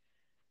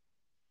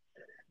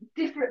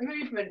different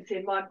movements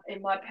in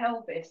my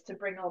pelvis to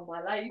bring on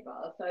my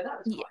labour. So that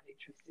was Yeah. quite an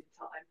interesting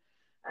time.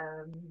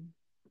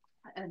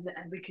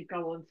 And we could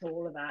go on to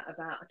all of that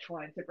about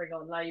trying to bring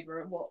on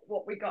labour and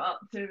what we got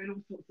up to and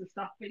all sorts of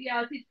stuff. But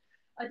yeah,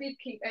 I did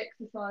keep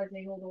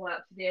exercising all the way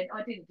up to the end.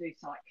 I didn't do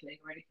cycling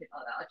or anything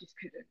like that. I just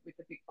couldn't with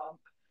the big bump.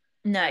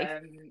 No.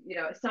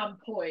 At some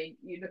point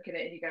you look at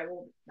it and you go,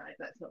 well, no,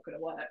 that's not going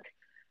to work.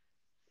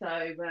 So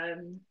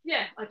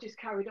I just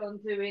carried on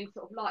doing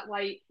sort of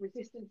lightweight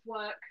resistance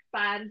work,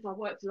 bands. I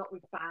worked a lot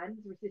with bands,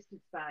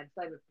 resistance bands.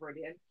 They were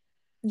brilliant.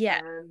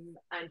 Yeah.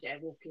 And yeah,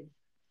 walking.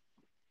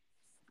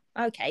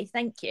 Okay,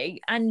 thank you.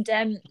 And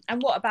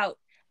what about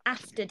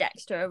after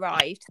Dexter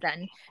arrived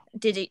then?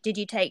 Did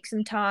you take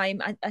some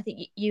time? I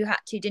think you had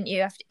to, didn't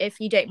you? If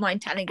you don't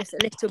mind telling us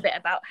a little bit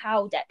about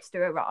how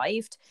Dexter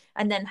arrived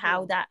and then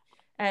how that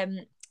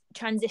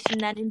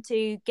transitioned then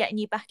into getting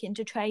you back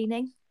into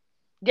training.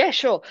 Yeah,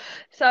 sure.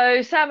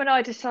 So Sam and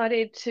I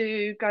decided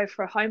to go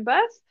for a home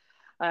birth.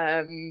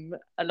 A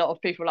lot of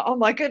people are like, oh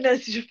my goodness,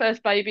 it's your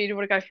first baby, you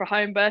want to go for a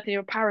home birth and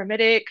you're a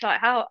paramedic. Like,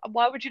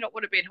 why would you not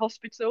want to be in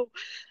hospital?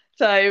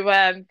 So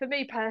for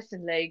me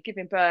personally,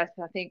 giving birth,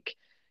 I think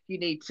you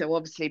need to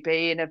obviously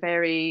be in a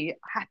very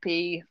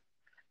happy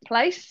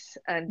place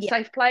and Yeah.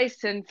 safe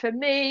place. And for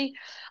me,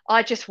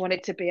 I just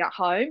wanted to be at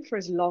home for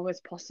as long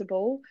as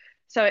possible.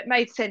 So it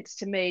made sense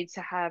to me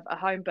to have a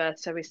home birth.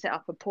 So we set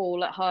up a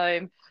pool at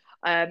home.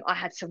 I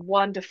had some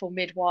wonderful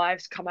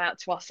midwives come out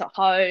to us at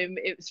home.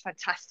 It was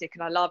fantastic,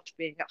 and I loved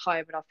being at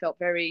home, and I felt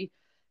very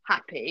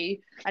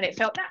happy, and it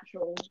felt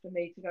natural for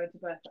me to go to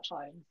birth at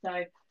home.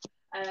 So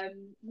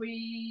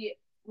we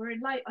were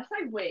in late. I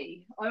say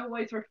we. I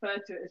always refer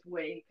to it as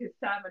we because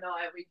Sam and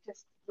I,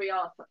 we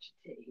are such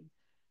a team.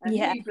 And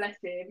Yeah. he, bless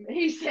him,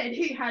 he said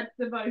he had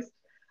the most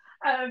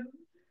um,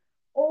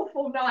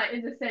 awful night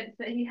in the sense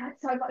that he had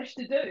so much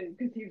to do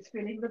because he was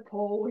filling the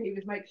pool, he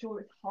was making sure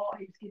it was hot,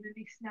 he was giving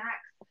me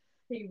snacks,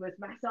 he was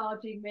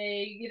massaging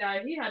me.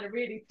 He had a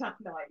really tough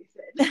night, he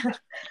said.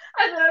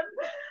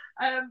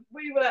 And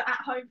we were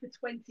at home for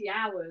 20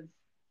 hours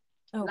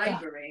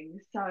labouring.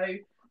 So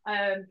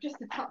just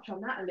to touch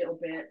on that a little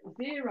bit,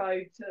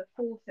 0 to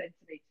 4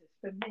 centimetres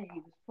for me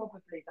was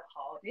probably the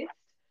hardest.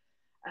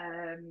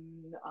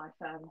 I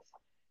found,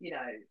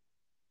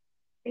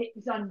 it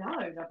was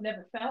unknown. I've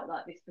never felt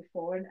like this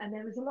before, and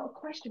there was a lot of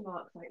question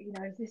marks. Like,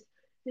 is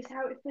this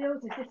how it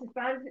feels? Is this as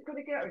bad as it's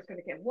going to get, or is it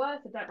going to get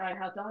worse? I don't know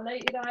how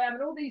dilated I am,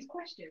 and all these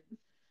questions.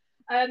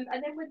 And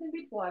then when the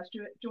midwives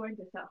joined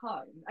us at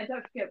home, and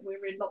don't forget we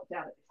were in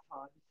lockdown at this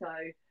time, so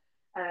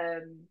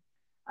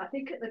I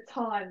think at the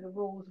time the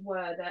rules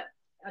were that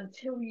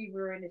until you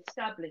were in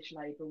established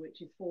labour,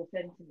 which is 4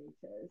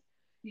 centimetres,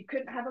 you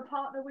couldn't have a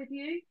partner with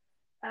you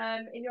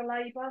in your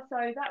labour. So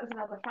that was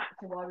another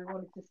factor why we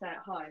wanted to stay at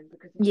home,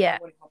 because I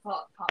wanted my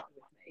partner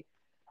with me.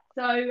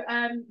 So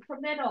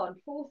from then on,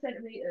 4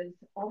 centimetres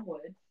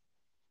onwards,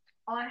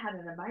 I had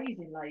an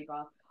amazing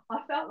labour.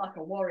 I felt like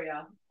a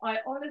warrior. I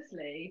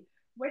honestly,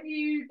 when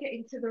you get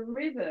into the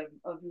rhythm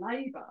of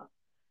labour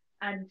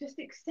and just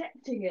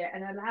accepting it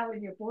and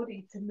allowing your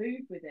body to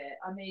move with it.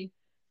 I mean,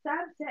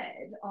 Sam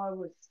said I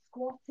was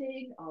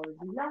squatting, I was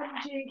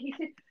lunging. He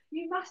said,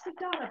 you must have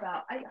done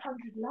about 800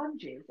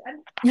 lunges.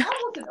 And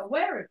I wasn't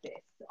aware of this.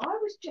 I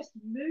was just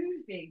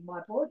moving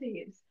my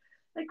body.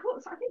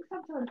 I think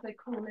sometimes they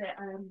call it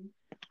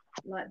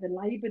like the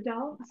labour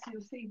dance.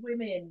 You'll see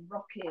women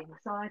rocking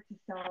side to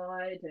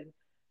side and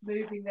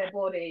moving their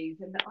bodies.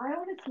 And I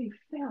honestly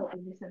felt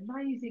in this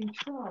amazing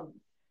trance,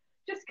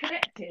 just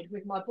connected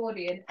with my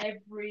body and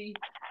every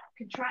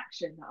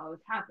contraction that I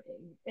was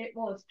having. It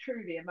was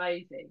truly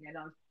amazing. And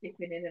I was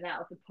dipping in and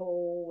out of the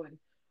pool and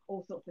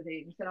all sorts of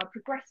things. And I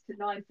progressed to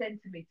 9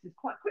 centimetres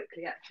quite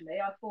quickly, actually.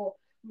 I thought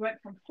we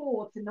went from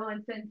 4 to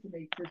 9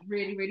 centimetres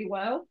really, really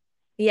well.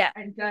 Yeah.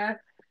 And the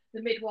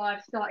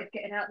midwife started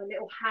getting out the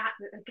little hat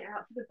that they get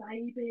out for the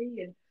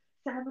baby. And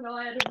Sam and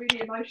I had a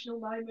really emotional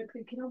moment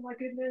thinking, oh my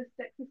goodness,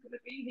 Dexter's going to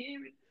be here.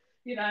 And,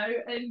 you know,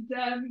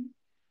 and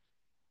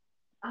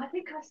I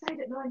think I stayed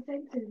at 9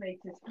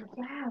 centimetres for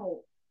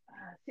about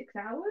 6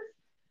 hours.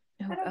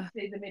 And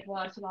obviously the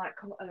midwives were like,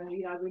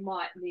 you know, we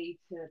might need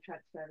to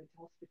transfer him to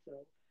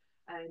hospital.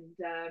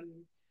 And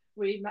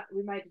we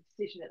made a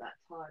decision at that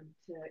time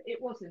to, it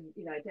wasn't,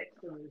 you know,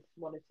 Dexter was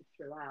monitored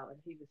throughout and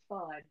he was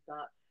fine,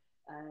 but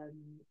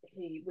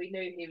we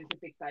knew he was a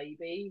big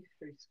baby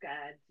through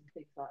scans and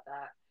things like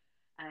that.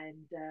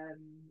 And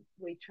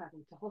we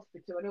travelled to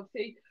hospital, and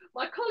obviously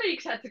my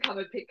colleagues had to come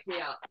and pick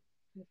me up,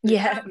 the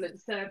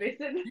ambulance service.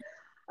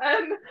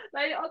 And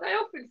they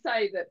often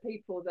say that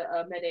people that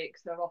are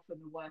medics are often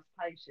the worst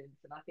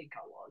patients, and I think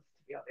I was,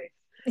 to be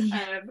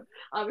honest.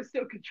 I was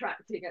still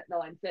contracting at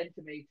 9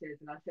 centimetres,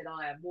 and I said,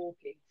 I am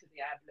walking to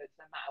the ambulance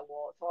no matter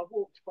what. So I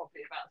walked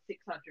probably about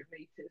 600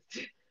 metres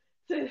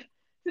to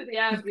the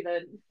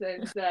ambulance,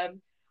 and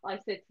I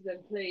said to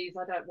them, please,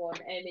 I don't want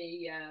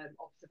any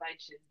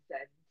observations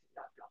and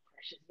blood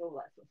pressures and all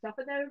that sort of stuff.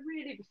 And they were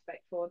really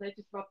respectful, and they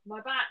just rubbed my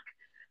back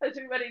as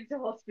we went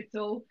into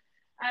hospital.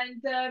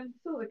 And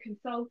saw the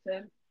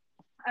consultant,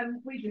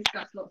 and we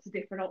discussed lots of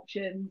different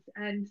options.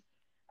 And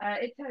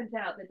it turns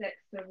out that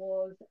Dexter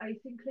was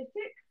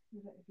asynclitic. I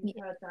don't know if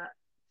you've heard that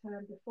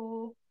term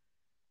before.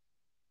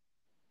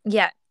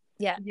 Yeah.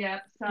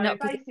 So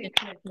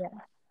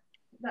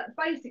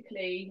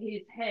basically,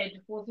 his head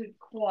wasn't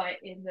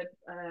quite in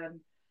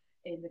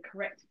the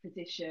correct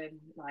position,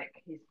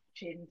 like his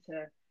chin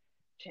to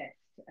chest,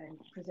 and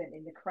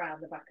presenting the crown,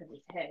 the back of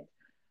his head.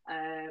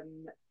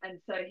 And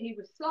so he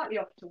was slightly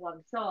off to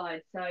one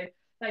side. So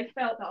they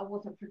felt that I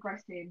wasn't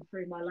progressing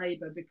through my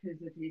labour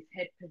because of his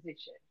head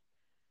position.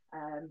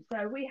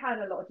 So we had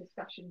a lot of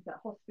discussions at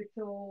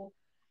hospital.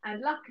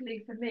 And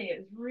luckily for me, it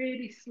was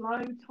really slow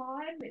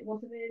time. It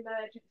wasn't an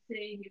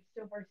emergency. He was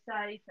still very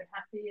safe and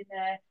happy in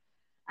there.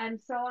 And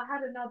so I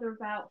had another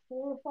about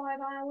 4 or 5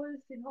 hours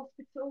in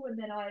hospital, and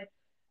then I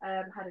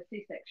had a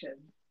C-section.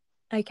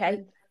 Okay.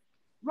 And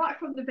right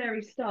from the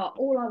very start,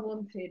 all I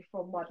wanted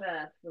from my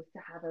birth was to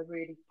have a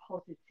really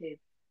positive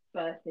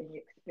birthing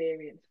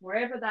experience.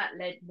 Wherever that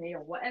led me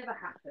or whatever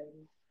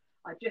happened,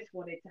 I just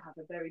wanted to have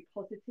a very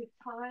positive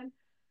time.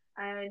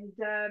 And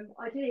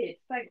I did.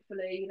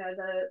 Thankfully, you know,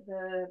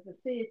 the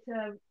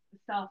theatre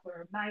staff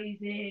were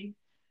amazing.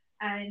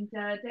 And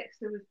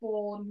Dexter was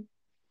born,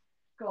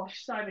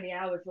 gosh, so many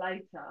hours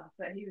later,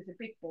 but he was a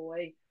big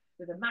boy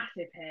with a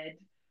massive head.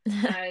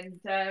 And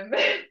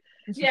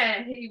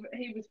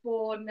he was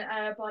born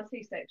by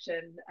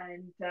C-section,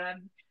 and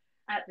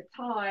at the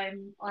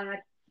time I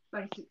had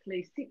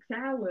basically 6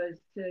 hours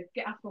to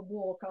get up and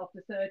walk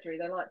after surgery.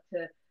 They like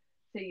to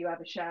see you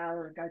have a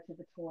shower and go to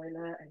the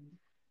toilet, and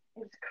it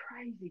was a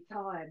crazy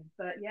time.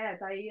 But yeah,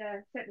 they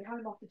sent me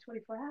home after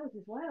 24 hours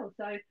as well.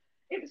 So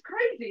it was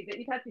crazy that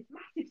you've had this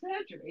massive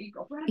surgery, you've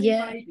got a brand new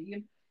baby,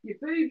 and your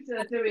boobs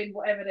are doing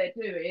whatever they're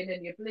doing,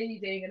 and you're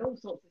bleeding and all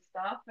sorts of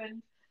stuff.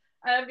 And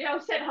I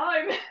was sent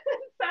home.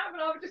 Sam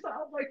and I were just like,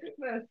 oh my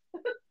goodness.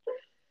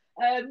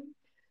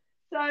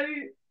 So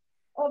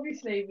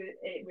obviously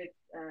with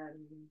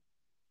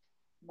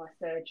my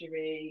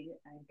surgery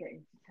and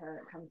getting to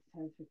come to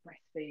terms with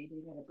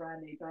breastfeeding and a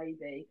brand new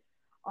baby,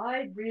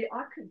 I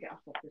couldn't get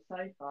up off the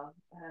sofa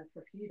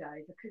for a few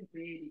days. I couldn't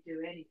really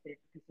do anything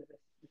because of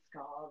the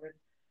scar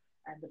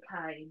and the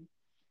pain.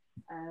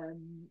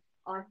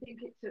 I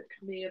think it took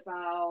me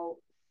about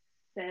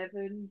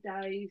 7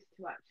 days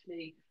to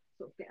actually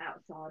sort of get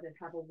outside and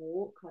have a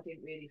walk. I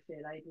didn't really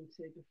feel able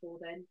to before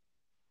then.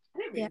 I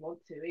didn't really want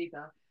to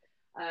either.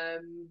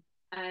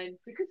 And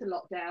because of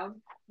lockdown,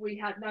 we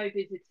had no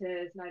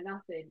visitors, no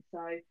nothing.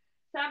 So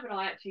Sam and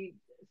I actually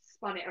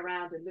spun it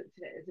around and looked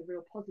at it as a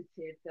real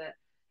positive that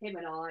him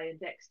and I and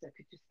Dexter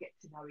could just get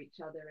to know each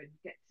other and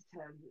get to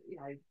terms,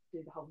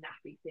 do the whole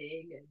nappy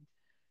thing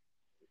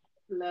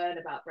and learn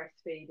about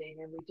breastfeeding.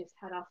 And we just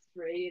had us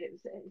three, and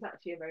it was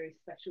actually a very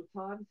special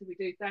time. So we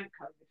do thank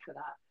COVID for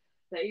that.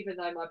 That even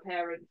though my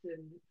parents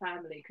and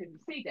family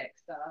couldn't see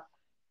Dexter,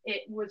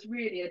 it was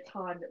really a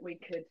time that we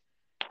could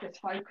just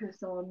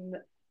focus on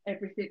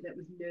everything that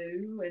was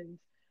new and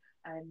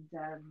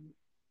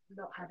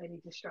not have any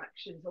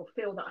distractions or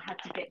feel that I had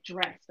to get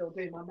dressed or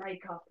do my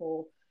makeup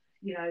or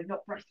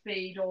not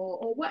breastfeed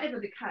or whatever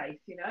the case.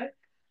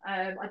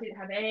 I didn't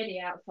have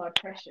any outside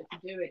pressure to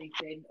do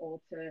anything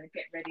or to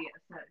get ready at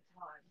a certain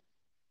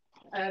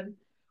time.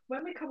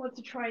 When we come on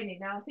to training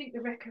now, I think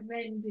the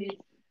recommended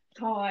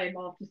time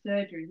after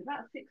surgery is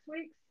about 6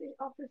 weeks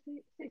after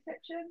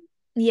C-section.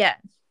 Yeah.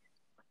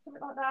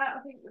 Something like that, I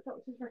think the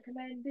doctors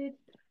recommended.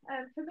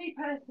 For me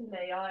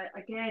personally, I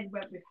again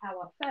went with how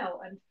I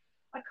felt, and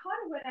I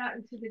kind of went out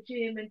into the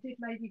gym and did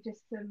maybe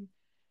just some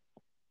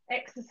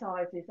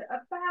exercises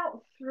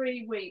about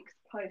 3 weeks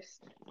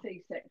post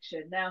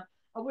C-section. Now,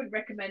 I wouldn't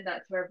recommend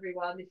that to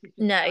everyone. This is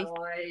just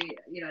how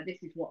this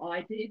is what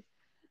I did.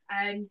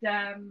 And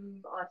I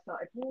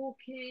started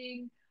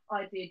walking.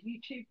 I did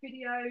YouTube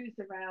videos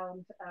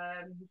around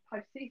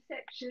post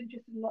C-section,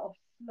 just a lot of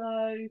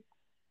slow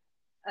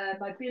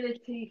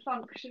mobility,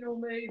 functional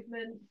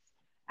movements.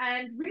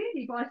 And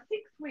really, by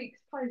 6 weeks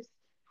post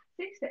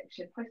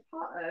C-section,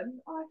 postpartum,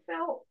 I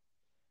felt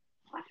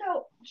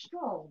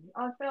strong.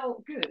 I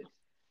felt good.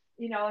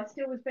 I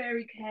still was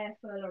very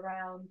careful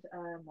around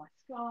my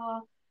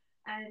scar,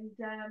 and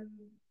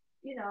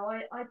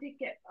I did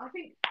get. I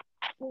think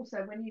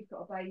also when you've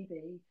got a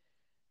baby,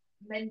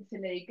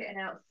 mentally getting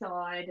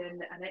outside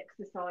and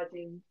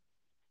exercising,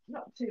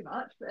 not too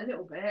much, but a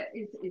little bit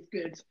is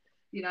good.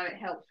 It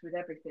helps with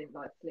everything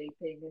like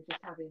sleeping and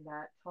just having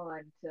that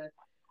time to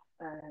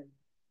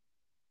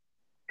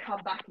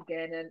come back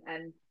again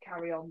and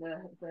carry on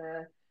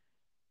the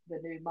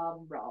new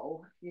mum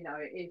role.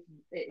 It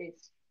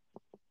is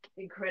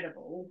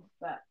incredible,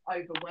 but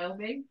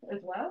overwhelming as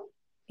well.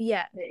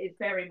 Yeah. It is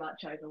very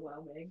much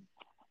overwhelming.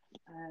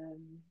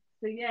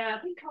 So yeah,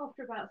 I think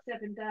after about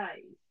 7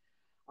 days,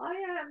 I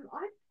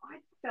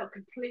felt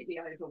completely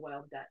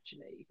overwhelmed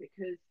actually,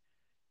 because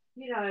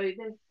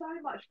there's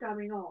so much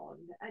going on,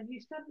 and you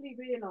suddenly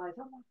realise,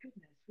 oh my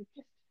goodness, we've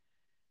just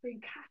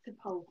been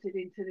catapulted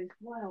into this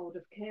world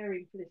of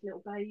caring for this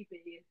little baby,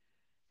 and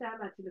Sam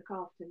had to look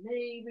after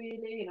me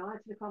really, and I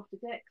had to look after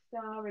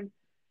Dexter, and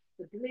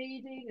the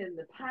bleeding and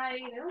the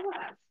pain and all of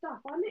that stuff.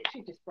 I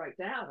literally just broke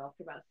down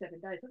after about 7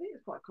 days. I think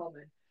it's quite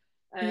common.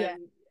 Yeah.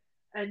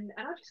 And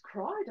I just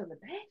cried on the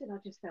bed, and I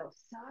just felt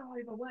so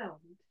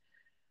overwhelmed.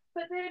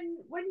 But then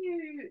when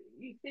you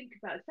think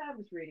about it, Sam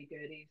was really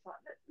good. He's like,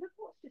 look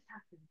what's just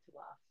happened to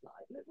us.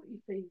 Like, look what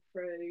you've been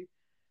through.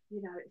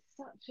 It's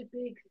such a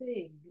big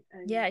thing.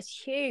 And yeah, it's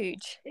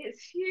huge.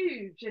 It's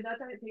huge, and I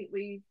don't think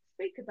we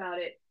speak about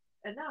it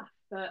enough.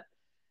 But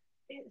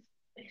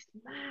it's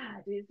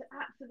mad. It's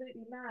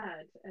absolutely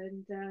mad.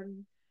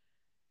 And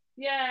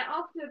yeah,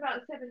 after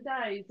about 7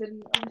 days,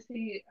 and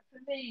obviously for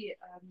me,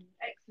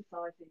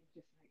 exercising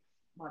just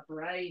makes my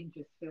brain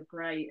just feel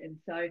great. And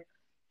so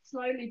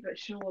slowly but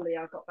surely,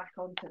 I got back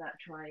onto that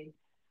train,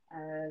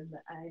 and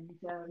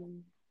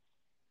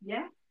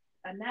yeah,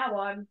 and now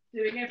I'm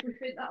doing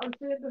everything that I was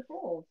doing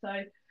before.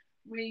 So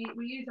we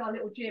use our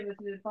little gym as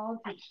an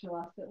advantage to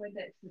us, that when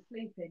Dexter's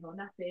sleeping or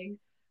napping,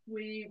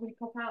 we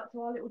pop out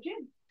to our little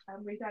gym,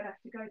 and we don't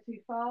have to go too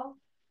far.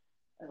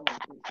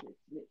 It's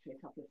literally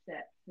a couple of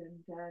steps,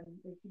 and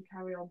we can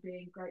carry on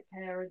being great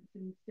parents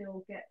and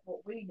still get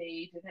what we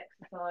need and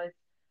exercise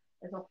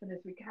as often as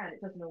we can.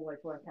 It doesn't always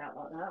work out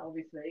like that,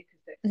 obviously,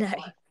 because Dexter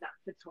might nap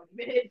for 20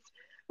 minutes,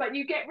 but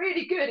you get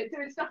really good at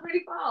doing stuff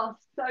really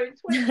fast. So in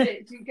 20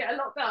 minutes, you can get a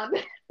lot done.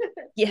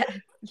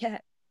 Yeah.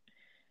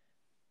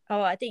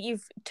 Oh, I think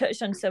you've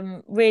touched on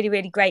some really,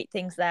 really great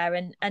things there,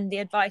 and the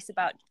advice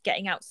about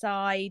getting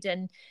outside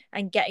and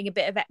getting a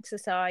bit of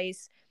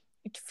exercise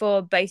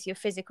for both your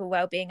physical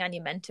well-being and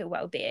your mental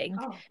well-being.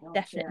 Oh, gosh,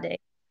 definitely. Yeah.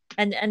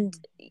 And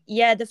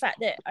yeah, the fact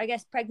that I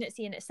guess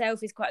pregnancy in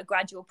itself is quite a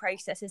gradual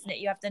process, isn't it?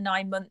 You have the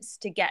 9 months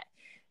to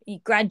you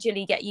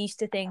gradually get used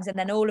to things, and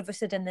then all of a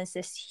sudden there's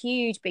this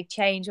huge big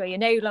change where you're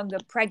no longer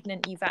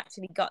pregnant. You've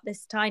actually got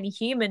this tiny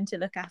human to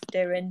look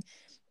after,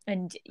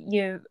 and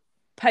you're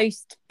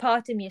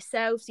postpartum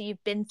yourself, so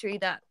you've been through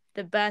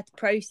the birth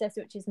process,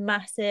 which is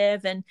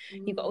massive, and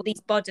you've got all these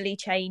bodily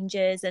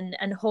changes and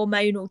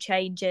hormonal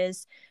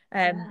changes,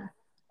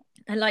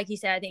 and like you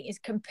said, I think it's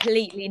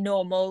completely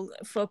normal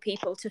for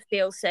people to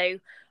feel so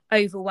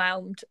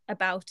overwhelmed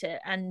about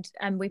it, and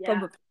we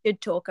probably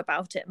should talk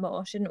about it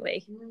more, shouldn't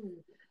we?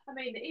 I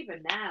mean,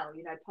 even now,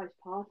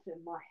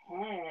 postpartum, my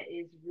hair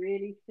is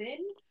really thin.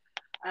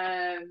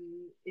 My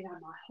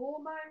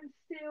hormones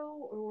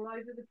still are all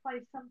over the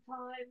place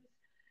sometimes.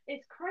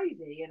 It's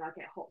crazy, and I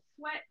get hot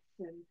sweats,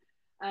 and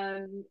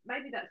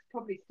Maybe that's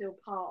probably still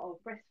part of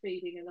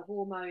breastfeeding and the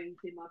hormones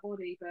in my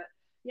body, but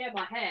yeah,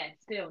 my hair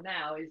still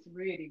now is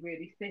really,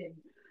 really thin.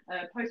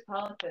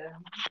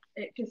 Postpartum,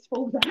 it just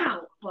falls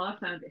out. Well, I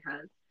found it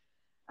has.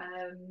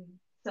 Um,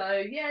 so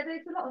yeah,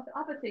 there's a lot of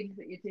other things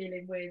that you're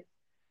dealing with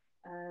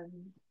um,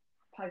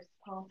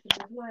 postpartum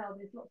as well.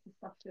 There's lots of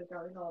stuff still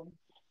going on.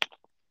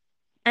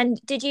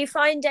 And did you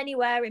find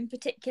anywhere in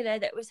particular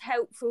that was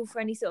helpful for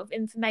any sort of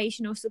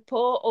information or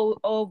support,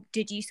 or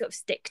did you sort of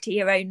stick to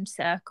your own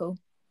circle?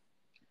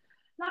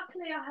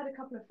 Luckily, I had a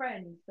couple of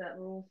friends that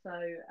were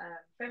also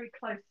very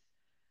close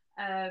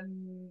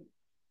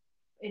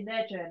in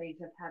their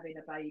journeys of having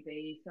a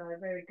baby. So a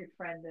very good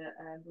friend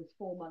that was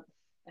 4 months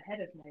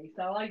ahead of me.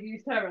 So I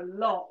used her a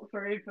lot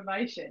for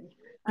information,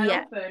 and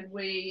Yeah. often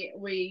we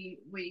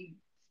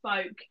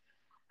spoke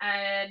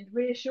and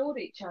reassured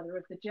each other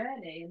of the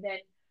journey. And then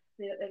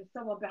there was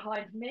someone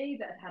behind me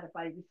that had a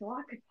baby, so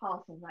I could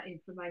pass on that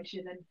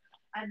information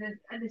and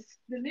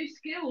the new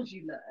skills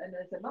you learn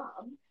as a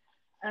mum.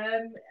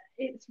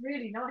 It's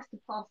really nice to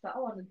pass that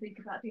on and think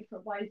about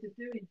different ways of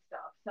doing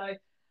stuff. So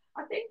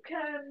I think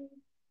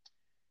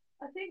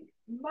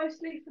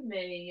mostly for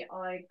me,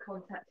 I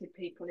contacted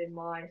people in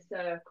my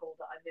circle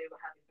that I knew were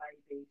having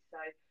babies. So,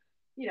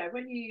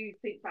 when you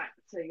think back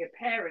to your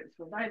parents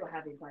when they were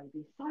having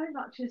babies, so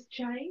much has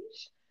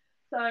changed.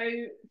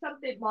 So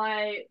something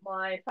my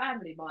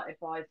family might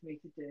advise me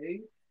to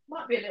do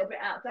might be a little bit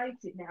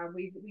outdated now.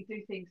 We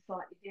do things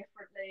slightly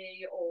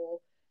differently, or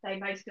they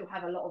may still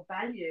have a lot of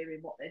value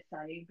in what they're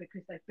saying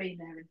because they've been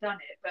there and done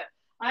it. But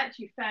I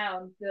actually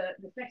found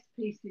the best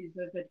pieces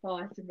of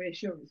advice and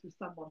reassurance was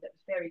someone that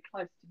was very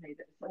close to me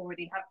that was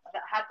already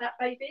had that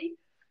baby,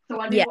 so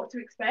I knew Yeah. what to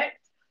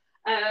expect.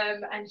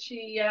 And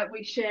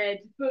we shared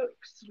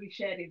books, we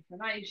shared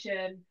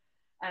information.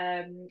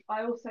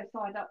 I also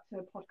signed up to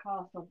a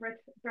podcast on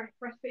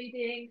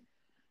breastfeeding.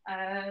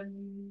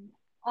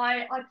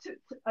 I took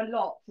a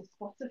lot to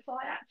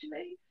Spotify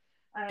actually.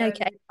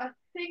 Okay. I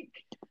think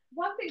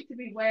one thing to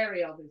be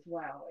wary of as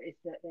well is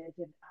that there's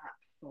an app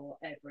for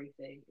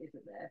everything,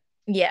 isn't there?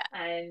 Yeah.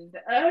 And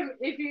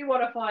if you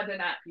want to find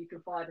an app, you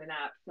can find an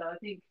app. So I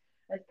think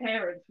as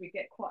parents, we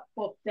get quite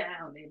bogged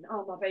down in,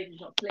 oh, my baby's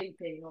not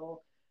sleeping or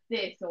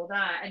this or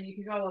that. And you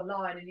can go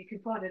online and you can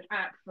find an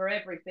app for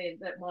everything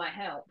that might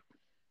help.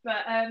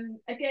 But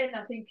again,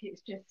 I think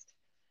it's just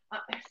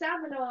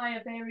Sam and I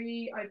are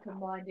very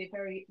open-minded,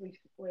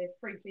 we're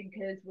free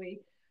thinkers.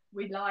 We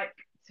like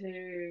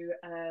to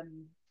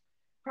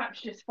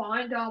perhaps just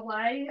find our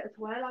way as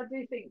well. I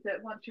do think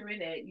that once you're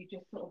in it, you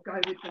just sort of go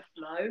with the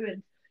flow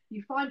and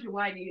you find your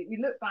way. And you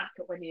look back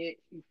at when you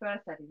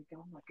first had it, you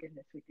go, oh my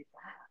goodness, we did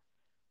that.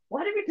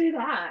 Why did we do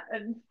that?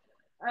 And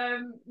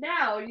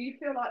now you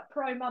feel like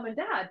pro mum and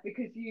dad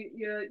because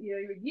you're a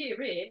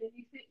year in and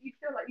you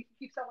feel like you can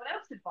give someone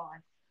else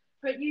advice.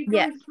 But you go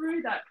Yeah.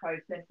 through that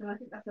process, and I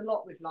think that's a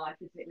lot with life,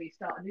 isn't it? When you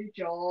start a new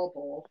job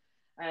or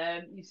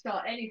you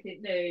start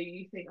anything new,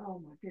 you think, oh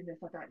my goodness,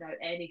 I don't know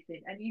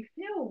anything, and you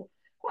feel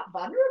quite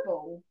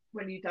vulnerable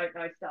when you don't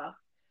know stuff.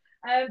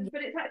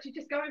 But it's actually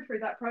just going through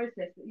that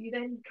process that you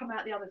then come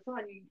out the other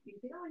side. You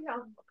think, oh yeah,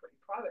 I'm pretty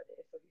pro at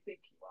this, or you think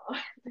you are,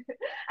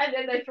 and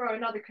then they throw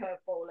another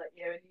curveball at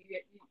you, and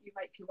you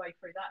make your way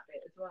through that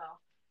bit as well.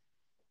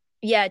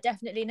 Yeah,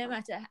 definitely. No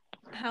matter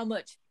how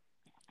much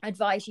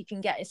advice you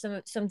can get,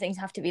 some things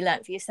have to be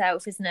learnt for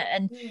yourself, isn't it?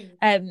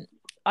 And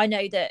I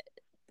know that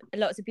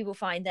lots of people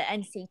find that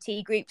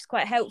NCT groups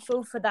quite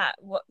helpful for that.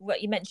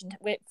 What you mentioned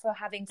for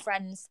having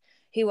friends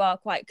who are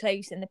quite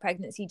close in the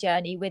pregnancy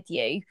journey with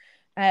you.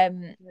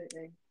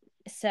 Absolutely.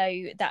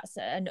 So that's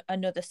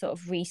another sort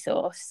of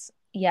resource.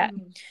 Yeah.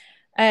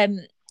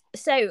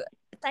 So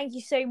thank you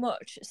so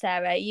much,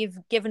 Sarah. You've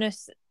given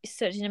us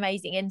such an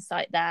amazing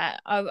insight there.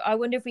 I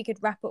wonder if we could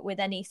wrap up with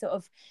a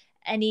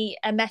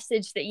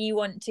message that you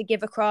want to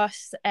give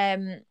across,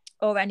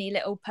 or any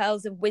little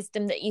pearls of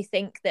wisdom that you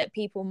think that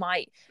people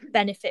might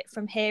benefit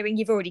from hearing.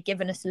 You've already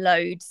given us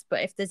loads,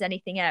 but if there's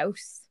anything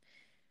else.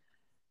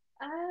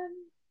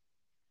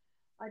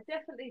 I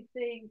definitely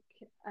think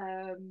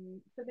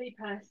for me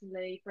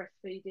personally,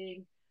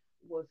 breastfeeding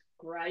was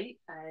great,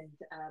 and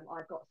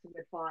I got some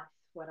advice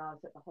when I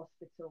was at the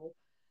hospital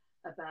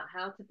about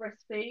how to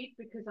breastfeed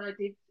because I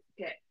did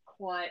get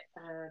quite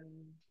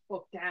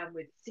bogged down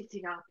with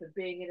sitting up and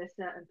being in a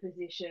certain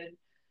position.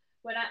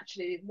 When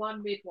actually,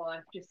 one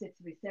midwife just said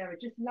to me, Sarah,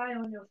 just lay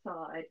on your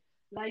side,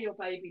 lay your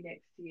baby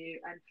next to you,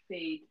 and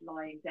feed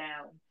lying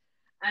down.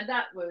 And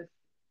that was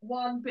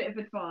one bit of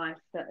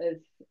advice that has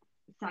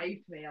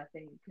saved me, I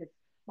think, because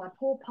my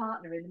poor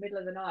partner in the middle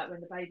of the night when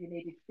the baby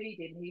needed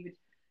feeding, he would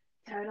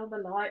turn on the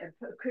light and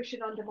put a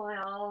cushion under my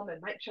arm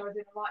and make sure I was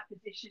in the right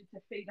position to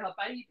feed our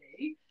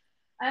baby.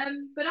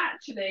 But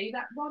actually,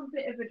 that one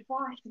bit of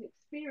advice and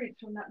experience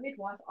from that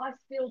midwife, I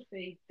still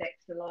feed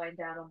Dexter lying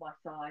down on my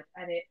side,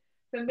 and it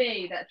for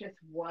me that just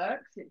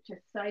works. It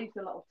just saves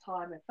a lot of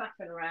time and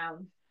faffing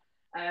around,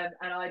 and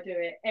I do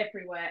it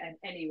everywhere and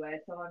anywhere.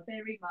 So I'm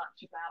very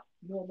much about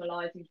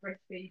normalising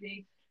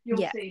breastfeeding.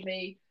 You'll see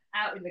me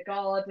out in the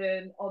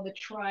garden, on the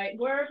train,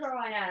 wherever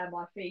I am,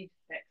 I feed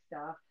Dexter.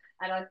 stuff.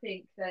 And I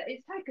think that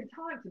it's taken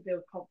time to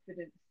build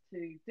confidence to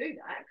do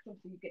that, because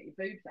obviously you get your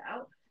boobs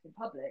out in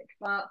public.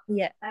 But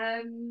Yeah.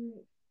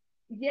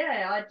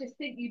 yeah, I just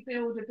think you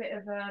build a bit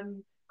of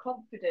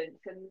confidence.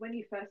 And when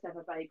you first have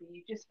a baby,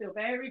 you just feel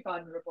very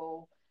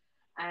vulnerable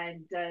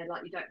and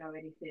like you don't know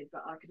anything.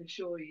 But I can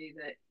assure you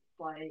that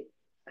by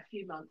a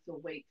few months or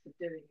weeks of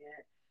doing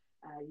it,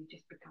 you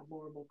just become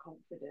more and more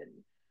confident.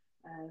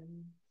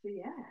 So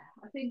yeah,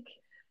 I think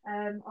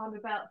I'm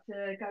about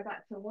to go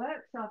back to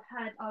work. So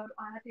I had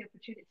the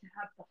opportunity to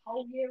have the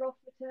whole year off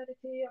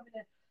maternity. I'm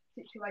in a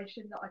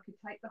situation that I could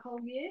take the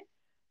whole year.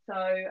 So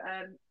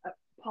a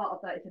part of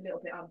that is a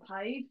little bit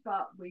unpaid,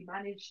 but we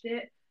managed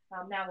it.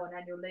 I'm now on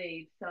annual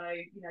leave, so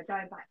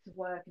going back to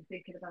work and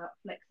thinking about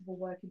flexible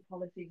working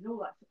policies and all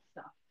that sort of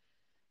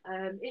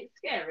stuff. It's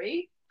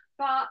scary,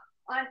 but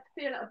I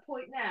feel at a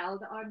point now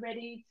that I'm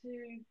ready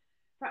to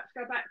perhaps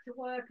go back to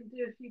work and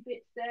do a few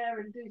bits there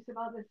and do some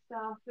other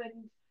stuff.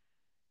 And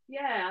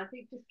yeah, I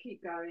think just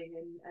keep going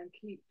and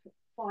keep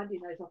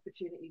finding those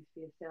opportunities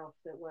for yourself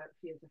that work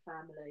for you as a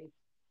family.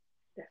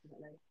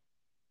 Definitely.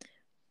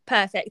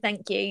 Perfect,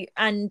 thank you.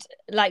 And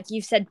like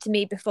you've said to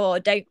me before,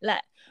 don't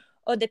let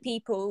other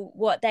people,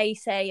 what they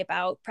say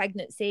about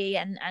pregnancy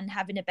and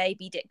having a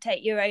baby,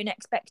 dictate your own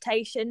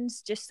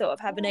expectations. Just sort of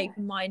have an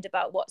open mind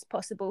about what's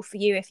possible for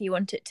you if you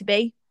want it to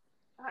be.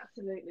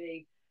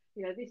 Absolutely.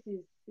 This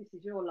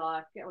is your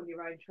life. Get on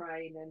your own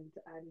train and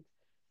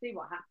see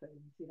what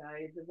happens.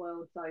 The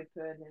world's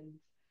open, and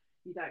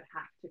you don't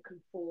have to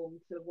conform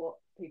to what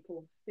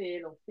people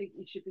feel or think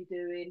you should be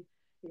doing.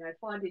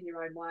 Finding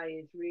your own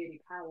way is really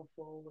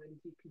powerful, and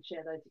you can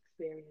share those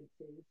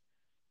experiences.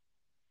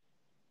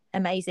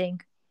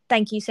 Amazing.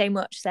 Thank you so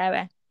much,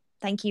 Sarah.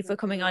 Thank you for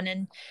coming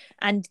on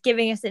and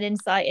giving us an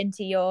insight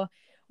into your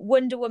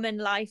Wonder Woman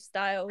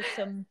lifestyle,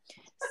 some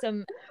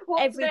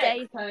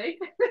everyday next, hey?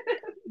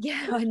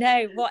 Yeah, I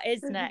know. What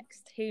is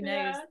next? Who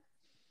knows? Yeah.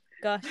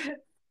 Gosh.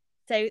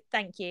 So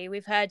thank you.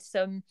 We've heard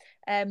some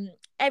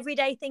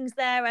everyday things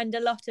there and a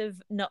lot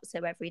of not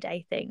so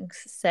everyday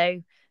things.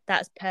 So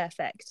that's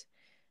perfect.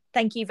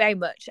 Thank you very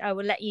much. I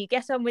will let you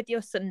get on with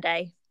your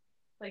Sunday.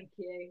 Thank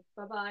you.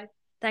 Bye-bye.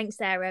 Thanks,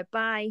 Sarah.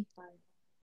 Bye. Bye.